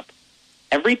fills up.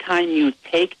 Every time you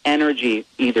take energy,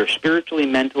 either spiritually,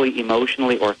 mentally,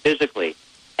 emotionally, or physically,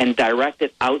 and direct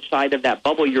it outside of that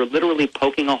bubble, you're literally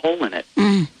poking a hole in it.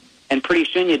 And pretty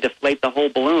soon you deflate the whole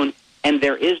balloon, and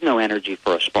there is no energy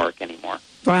for a spark anymore.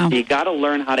 Wow. So you got to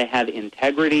learn how to have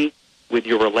integrity with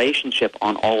your relationship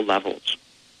on all levels.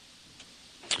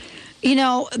 You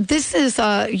know, this is,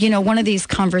 one of these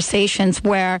conversations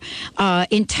where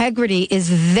integrity is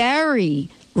very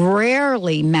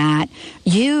rarely, Matt,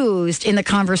 used in the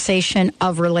conversation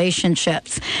of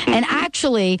relationships. And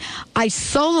actually, I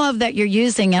so love that you're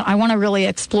using it. I want to really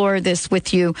explore this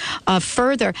with you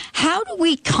further. How do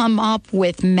we come up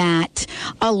with, Matt,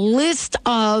 a list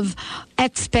of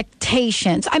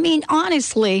expectations? I mean,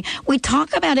 honestly, we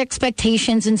talk about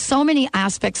expectations in so many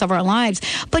aspects of our lives.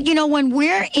 But, when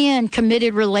we're in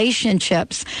committed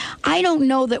relationships, I don't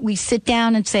know that we sit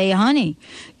down and say, honey,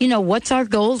 what's our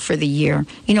goal for the year?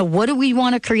 What do we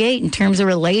want to create in terms of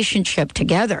relationship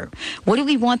together? What do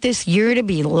we want this year to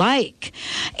be like?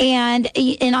 And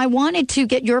I wanted to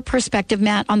get your perspective,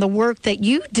 Matt, on the work that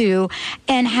you do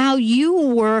and how you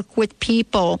work with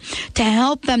people to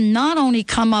help them not only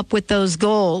come up with those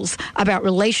goals about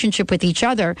relationship with each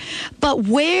other, but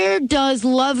where does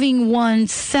loving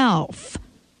oneself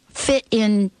fit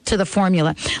into the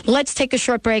formula? Let's take a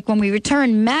short break. When we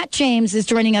return, Matt James is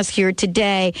joining us here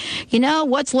today.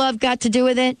 What's love got to do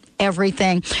with it?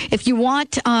 Everything. If you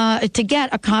want to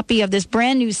get a copy of this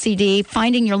brand new CD,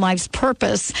 Finding Your Life's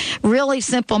Purpose, really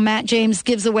simple. Matt James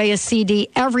gives away a CD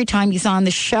every time he's on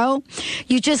the show.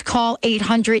 You just call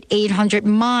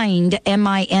 800-800-MIND,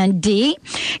 M-I-N-D,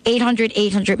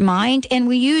 800-800-MIND, and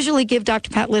we usually give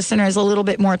Dr. Pat listeners a little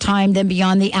bit more time than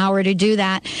beyond the hour to do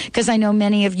that, because I know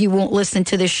many of you won't listen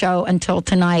to the show until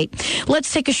tonight.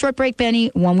 Let's take a short break, Benny.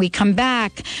 When we come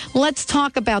back, let's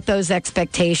talk about those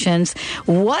expectations.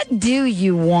 What do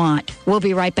you want? We'll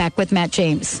be right back with Matt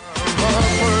James.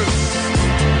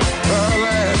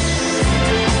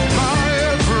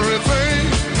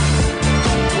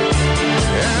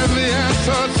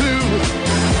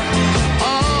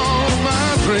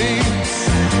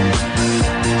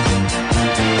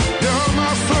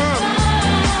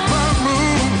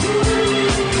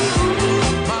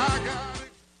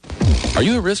 Are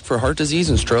you at risk for heart disease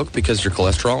and stroke because your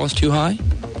cholesterol is too high?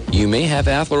 You may have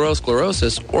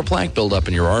atherosclerosis or plaque buildup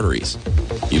in your arteries.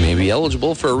 You may be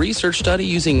eligible for a research study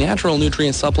using natural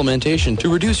nutrient supplementation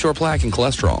to reduce your plaque and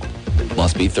cholesterol.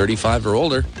 Must be 35 or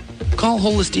older. Call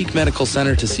Holistic Medical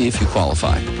Center to see if you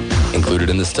qualify. Included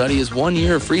in the study is 1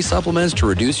 year of free supplements to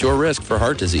reduce your risk for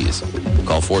heart disease.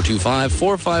 Call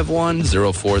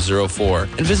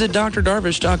 425-451-0404 and visit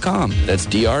drdarvish.com. That's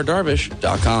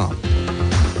drdarvish.com.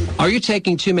 Are you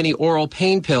taking too many oral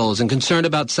pain pills and concerned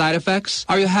about side effects?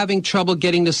 Are you having trouble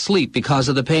getting to sleep because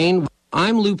of the pain?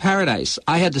 I'm Lou Paradise.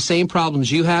 I had the same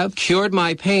problems you have, cured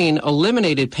my pain,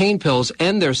 eliminated pain pills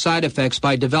and their side effects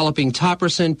by developing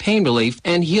Topricin Pain Relief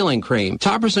and Healing Cream.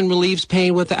 Topricin relieves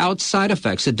pain without side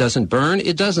effects. It doesn't burn,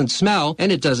 it doesn't smell,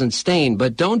 and it doesn't stain.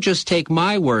 But don't just take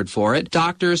my word for it.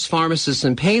 Doctors, pharmacists,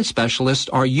 and pain specialists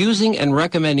are using and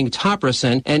recommending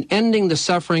Topricin and ending the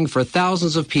suffering for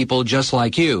thousands of people just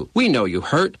like you. We know you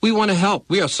hurt. We want to help.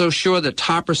 We are so sure that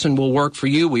Topricin will work for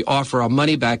you. We offer a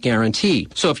money-back guarantee.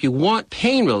 So if you want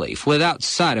pain relief without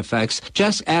side effects,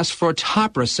 just ask for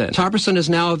Topricin. Topricin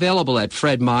is now available at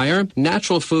Fred Meyer,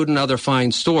 Natural Food, and other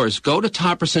fine stores. Go to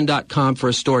Topricin.com for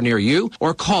a store near you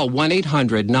or call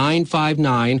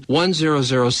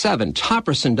 1-800-959-1007.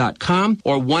 Topricin.com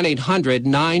or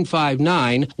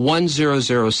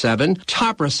 1-800-959-1007.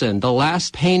 Topricin, the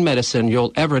last pain medicine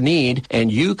you'll ever need,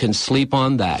 and you can sleep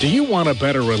on that. Do you want a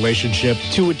better relationship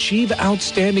to achieve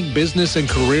outstanding business and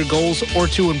career goals or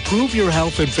to improve your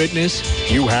health and fitness?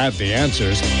 this? You have the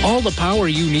answers. All the power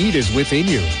you need is within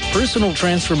you. Personal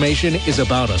transformation is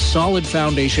about a solid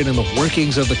foundation in the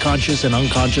workings of the conscious and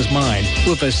unconscious mind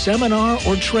with a seminar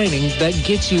or training that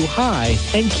gets you high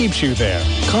and keeps you there.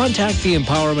 Contact the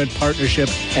Empowerment Partnership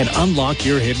and unlock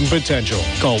your hidden potential.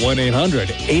 Call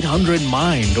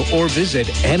 1-800-800-MIND or visit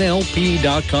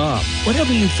NLP.com.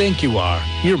 Whatever you think you are,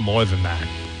 you're more than that.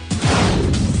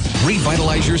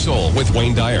 Revitalize your soul with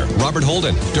Wayne Dyer, Robert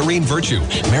Holden, Doreen Virtue,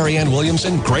 Marianne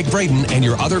Williamson, Greg Braden, and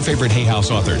your other favorite Hay House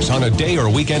authors on a day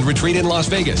or weekend retreat in Las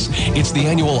Vegas. It's the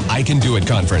annual I Can Do It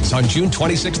conference on June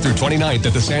 26th through 29th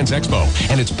at the Sands Expo,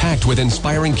 and it's packed with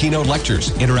inspiring keynote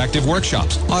lectures, interactive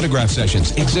workshops, autograph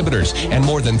sessions, exhibitors, and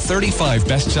more than 35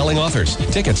 best-selling authors.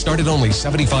 Tickets start at only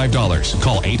 $75.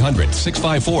 Call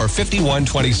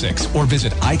 800-654-5126 or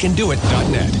visit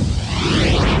icandoit.net.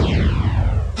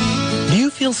 Do you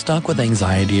feel stuck with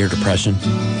anxiety or depression?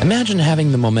 Imagine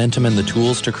having the momentum and the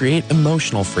tools to create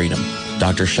emotional freedom.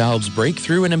 Dr. Schaub's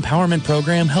Breakthrough and Empowerment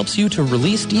Program helps you to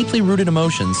release deeply rooted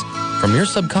emotions from your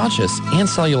subconscious and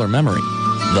cellular memory,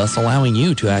 thus allowing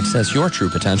you to access your true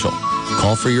potential.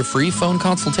 Call for your free phone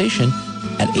consultation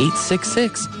at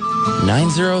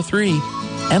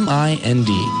 866-903-MIND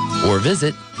or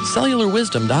visit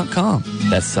cellularwisdom.com.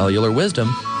 That's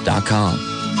cellularwisdom.com.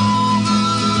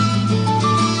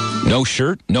 No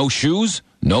shirt, no shoes,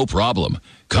 no problem.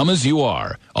 Come as you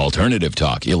are. Alternative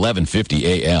Talk, 1150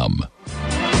 AM.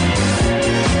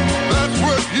 That's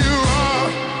what you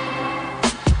are.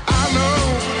 I know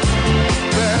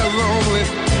there's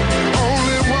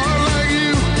only one like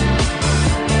you.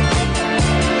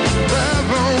 There's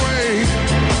no way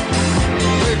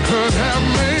they could have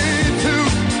made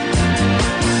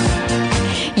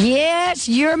two. Yes,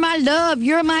 you're my love.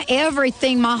 You're my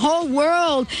everything. My whole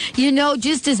world,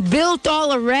 just is built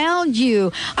all around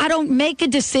you. I don't make a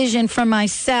decision for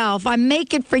myself. I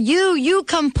make it for you. You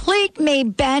complete me,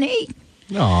 Benny.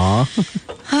 Aw.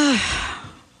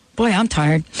 Boy, I'm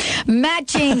tired. Matt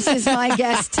James is my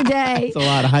guest today. It's a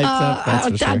lot of hyped up, that's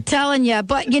for sure. I'm telling you.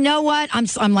 But you know what?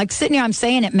 I'm like sitting here, I'm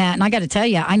saying it, Matt, and I got to tell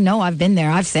you, I know I've been there.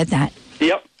 I've said that.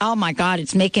 Yep. Oh, my God.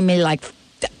 It's making me like...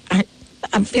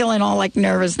 I'm feeling all like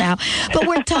nervous now. But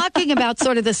we're talking about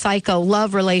sort of the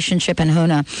love relationship and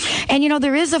Huna. And,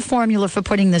 there is a formula for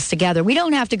putting this together. We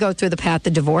don't have to go through the path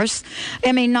of divorce.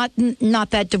 I mean, not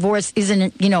that divorce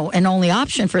isn't, an only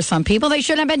option for some people. They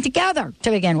shouldn't have been together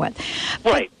to begin with.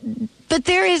 Right. But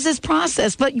there is this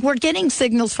process. But we're getting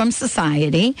signals from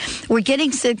society. We're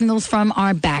getting signals from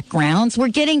our backgrounds. We're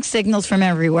getting signals from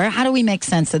everywhere. How do we make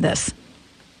sense of this?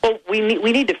 Well, we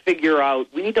need to figure out,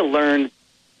 we need to learn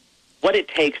what it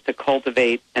takes to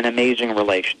cultivate an amazing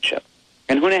relationship.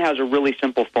 And Huna has a really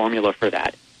simple formula for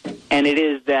that. And it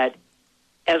is that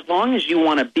as long as you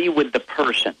want to be with the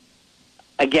person,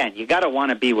 again, you got to want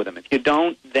to be with them. If you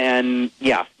don't, then,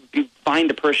 find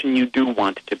the person you do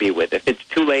want to be with. If it's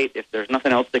too late, if there's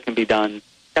nothing else that can be done,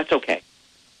 that's okay.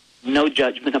 No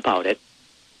judgment about it.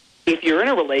 If you're in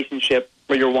a relationship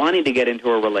or you're wanting to get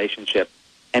into a relationship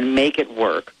and make it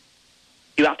work,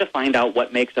 you have to find out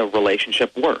what makes a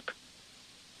relationship work.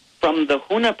 From the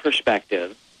Huna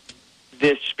perspective,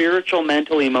 this spiritual,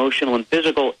 mental, emotional, and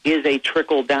physical is a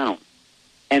trickle down.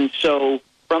 And so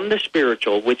from the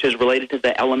spiritual, which is related to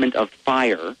the element of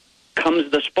fire,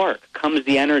 comes the spark, comes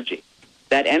the energy.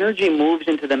 That energy moves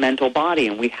into the mental body,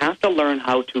 and we have to learn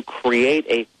how to create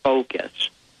a focus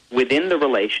within the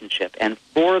relationship and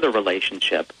for the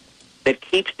relationship that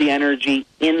keeps the energy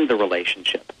in the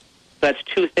relationship. That's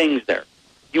two things there.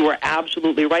 You were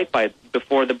absolutely right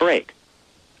before the break.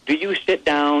 Do you sit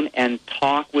down and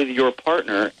talk with your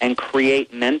partner and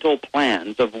create mental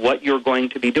plans of what you're going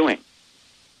to be doing?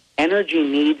 Energy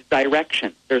needs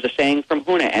direction. There's a saying from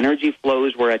Huna, energy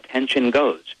flows where attention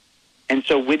goes. And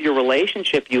so with your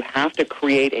relationship, you have to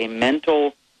create a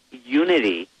mental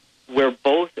unity where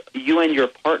both you and your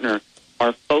partner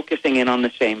are focusing in on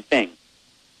the same thing.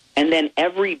 And then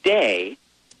every day,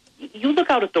 you look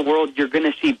out at the world, you're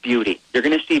going to see beauty. You're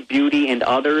going to see beauty in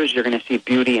others. You're going to see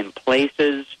beauty in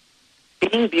places.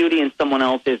 Seeing beauty in someone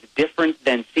else is different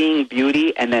than seeing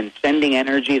beauty and then sending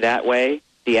energy that way,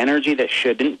 the energy that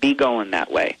shouldn't be going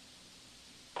that way.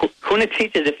 Huna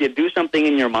teaches if you do something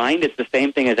in your mind, it's the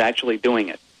same thing as actually doing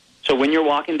it. So when you're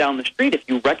walking down the street, if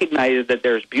you recognize that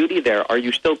there's beauty there, are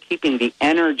you still keeping the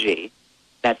energy,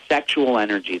 that sexual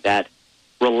energy, that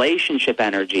relationship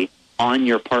energy on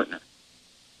your partner?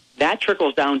 That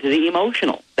trickles down to the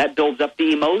emotional. That builds up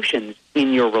the emotions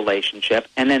in your relationship,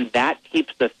 and then that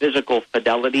keeps the physical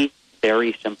fidelity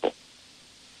very simple.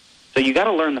 So you got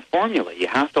to learn the formula. You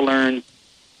have to learn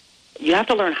You have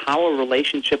to learn how a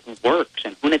relationship works,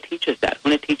 and Huna teaches that.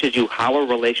 Huna teaches you how a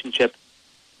relationship,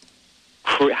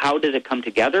 how does it come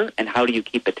together, and how do you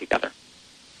keep it together.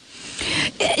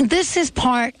 This is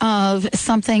part of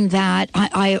something that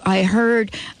I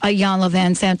heard Jan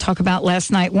Van Zandt talk about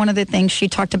last night. One of the things she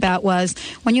talked about was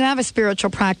when you have a spiritual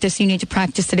practice, you need to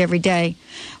practice it every day.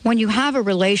 When you have a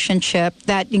relationship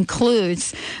that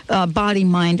includes body,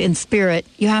 mind, and spirit,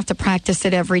 you have to practice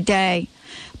it every day.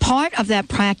 Part of that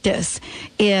practice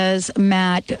is,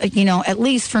 Matt, you know, at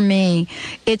least for me,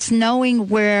 it's knowing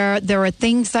where there are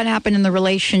things that happen in the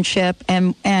relationship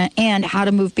and how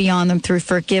to move beyond them through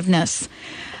forgiveness.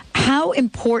 How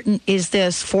important is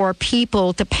this for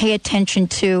people to pay attention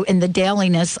to in the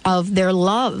dailiness of their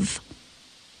love?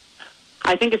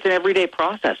 I think it's an everyday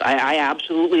process. I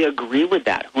absolutely agree with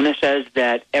that. Huna says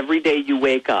that every day you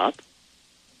wake up,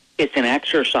 it's an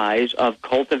exercise of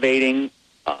cultivating,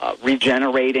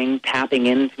 regenerating, tapping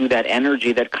into that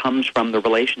energy that comes from the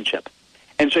relationship.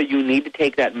 And so you need to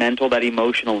take that mental, that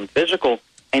emotional, and physical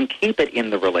and keep it in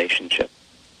the relationship.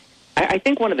 I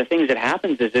think one of the things that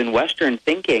happens is in Western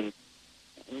thinking,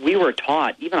 we were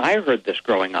taught, even I heard this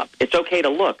growing up, it's okay to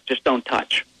look, just don't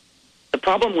touch. The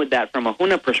problem with that from a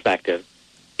Huna perspective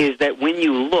is that when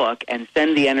you look and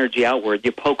send the energy outward,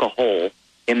 you poke a hole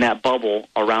in that bubble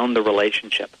around the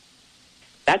relationship.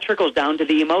 That trickles down to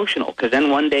the emotional, because then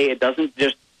one day it doesn't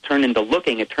just turn into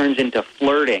looking, it turns into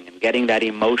flirting and getting that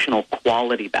emotional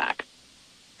quality back.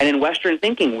 And in Western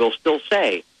thinking, we'll still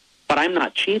say, but I'm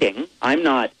not cheating, I'm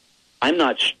not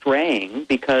straying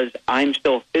because I'm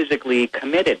still physically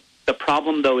committed. The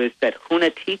problem, though, is that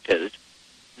Huna teaches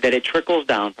that it trickles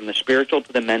down from the spiritual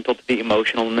to the mental to the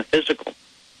emotional and the physical.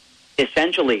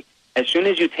 Essentially, as soon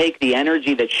as you take the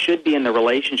energy that should be in the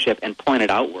relationship and point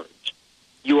it outwards,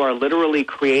 you are literally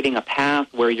creating a path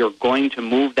where you're going to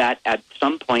move that at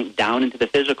some point down into the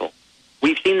physical.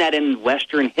 We've seen that in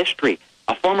Western history.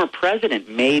 A former president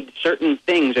made certain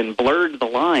things and blurred the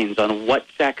lines on what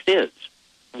sex is.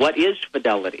 What is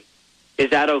fidelity? Is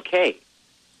that okay?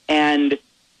 And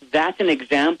that's an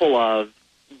example of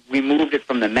we moved it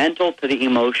from the mental to the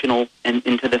emotional and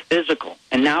into the physical.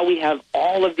 And now we have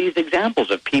all of these examples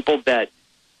of people that,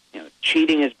 you know,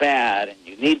 cheating is bad and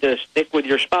you need to stick with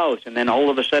your spouse, and then all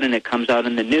of a sudden it comes out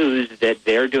in the news that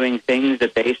they're doing things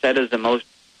that they said is the most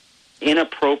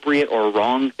inappropriate or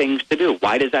wrong things to do.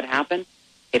 Why does that happen?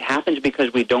 It happens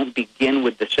because we don't begin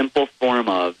with the simple form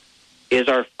of, is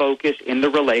our focus in the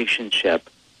relationship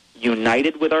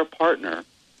united with our partner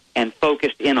and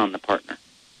focused in on the partner?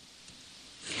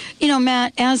 You know,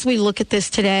 Matt, as we look at this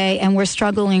today and we're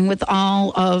struggling with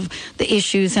all of the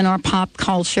issues in our pop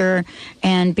culture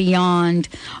and beyond,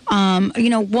 you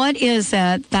know, what is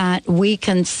it that we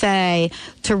can say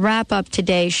to wrap up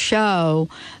today's show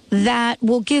that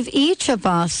will give each of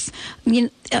us, you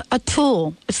know, a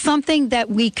tool, something that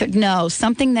we could know,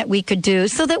 something that we could do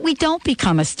so that we don't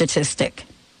become a statistic?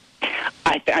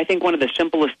 I think one of the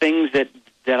simplest things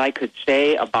that I could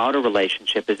say about a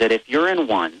relationship is that if you're in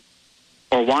one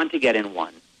or want to get in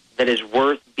one that is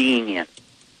worth being in,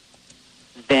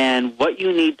 then what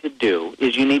you need to do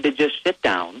is you need to just sit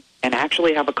down and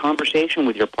actually have a conversation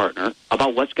with your partner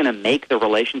about what's going to make the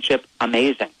relationship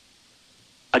amazing.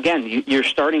 Again, you're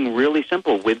starting really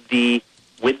simple with the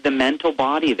mental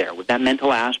body there, with that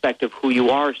mental aspect of who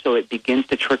you are, so it begins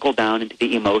to trickle down into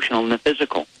the emotional and the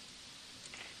physical.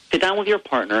 Sit down with your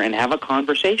partner and have a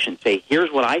conversation. Say,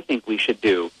 here's what I think we should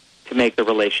do to make the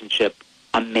relationship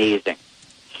amazing.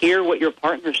 Hear what your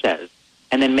partner says,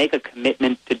 and then make a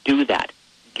commitment to do that.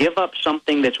 Give up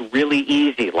something that's really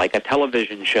easy, like a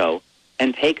television show,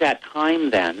 and take that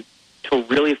time then to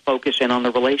really focus in on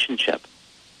the relationship.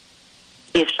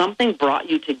 If something brought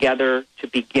you together to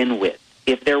begin with,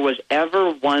 if there was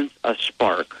ever once a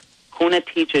spark, Huna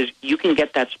teaches you can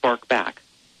get that spark back.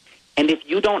 And if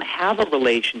you don't have a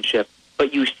relationship,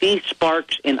 but you see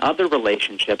sparks in other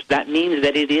relationships, that means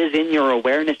that it is in your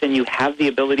awareness and you have the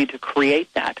ability to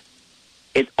create that.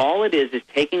 All it is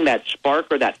taking that spark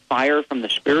or that fire from the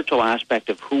spiritual aspect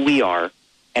of who we are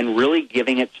and really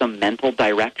giving it some mental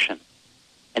direction.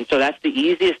 And so that's the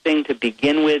easiest thing to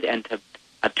begin with, and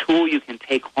a tool you can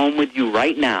take home with you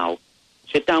right now.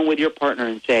 Sit down with your partner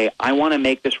and say, I want to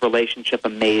make this relationship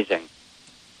amazing.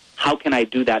 How can I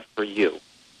do that for you?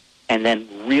 And then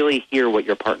really hear what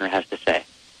your partner has to say.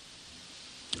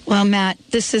 Well, Matt,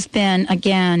 this has been,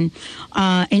 again,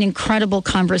 an incredible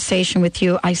conversation with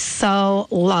you. I so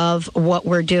love what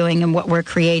we're doing and what we're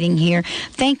creating here.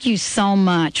 Thank you so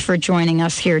much for joining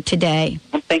us here today.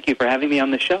 Well, Thank you for having me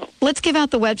on the show. Let's give out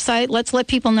the website. Let's let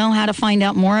people know how to find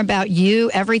out more about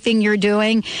you, everything you're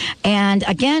doing. And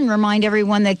again, remind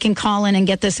everyone that can call in and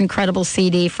get this incredible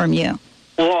CD from you.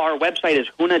 Well, our website is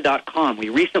Huna.com. We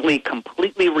recently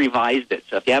completely revised it.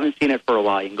 So if you haven't seen it for a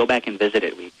while, you can go back and visit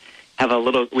it. We have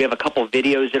a couple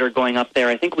videos that are going up there.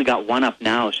 I think we got one up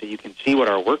now, so you can see what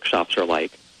our workshops are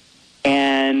like.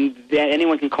 And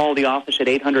anyone can call the office at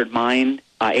 800-MIND,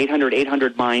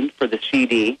 800-800-MIND for the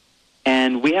CD.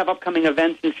 And we have upcoming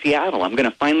events in Seattle. I'm going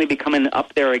to finally be coming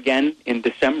up there again in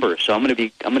December. So I'm going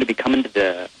to be coming to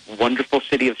the wonderful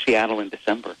city of Seattle in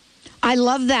December. I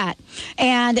love that.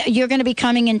 And you're going to be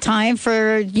coming in time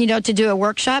for, to do a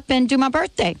workshop and do my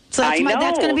birthday. So that's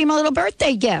going to be my little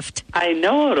birthday gift. I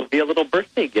know. It'll be a little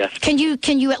birthday gift. Can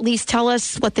you at least tell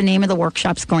us what the name of the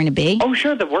workshop's going to be? Oh,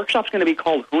 sure. The workshop's going to be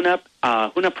called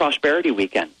Huna Prosperity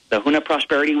Weekend. The Huna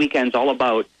Prosperity Weekend's all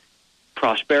about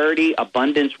prosperity,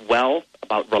 abundance, wealth,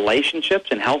 about relationships,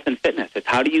 and health and fitness. It's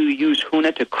how do you use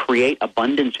Huna to create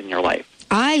abundance in your life.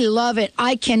 I love it.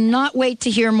 I cannot wait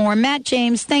to hear more. Matt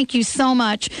James, thank you so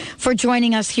much for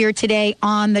joining us here today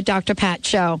on the Dr. Pat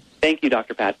Show. Thank you,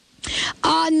 Dr. Pat.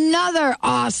 Another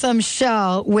awesome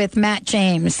show with Matt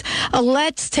James.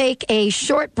 Let's take a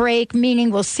short break, meaning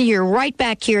we'll see you right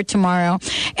back here tomorrow.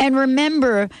 And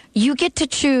remember, you get to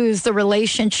choose the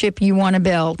relationship you want to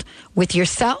build with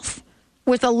yourself,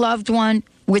 with a loved one,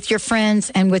 with your friends,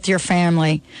 and with your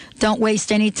family. Don't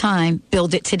waste any time.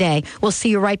 Build it today. We'll see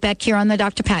you right back here on the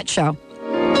Dr. Pat Show.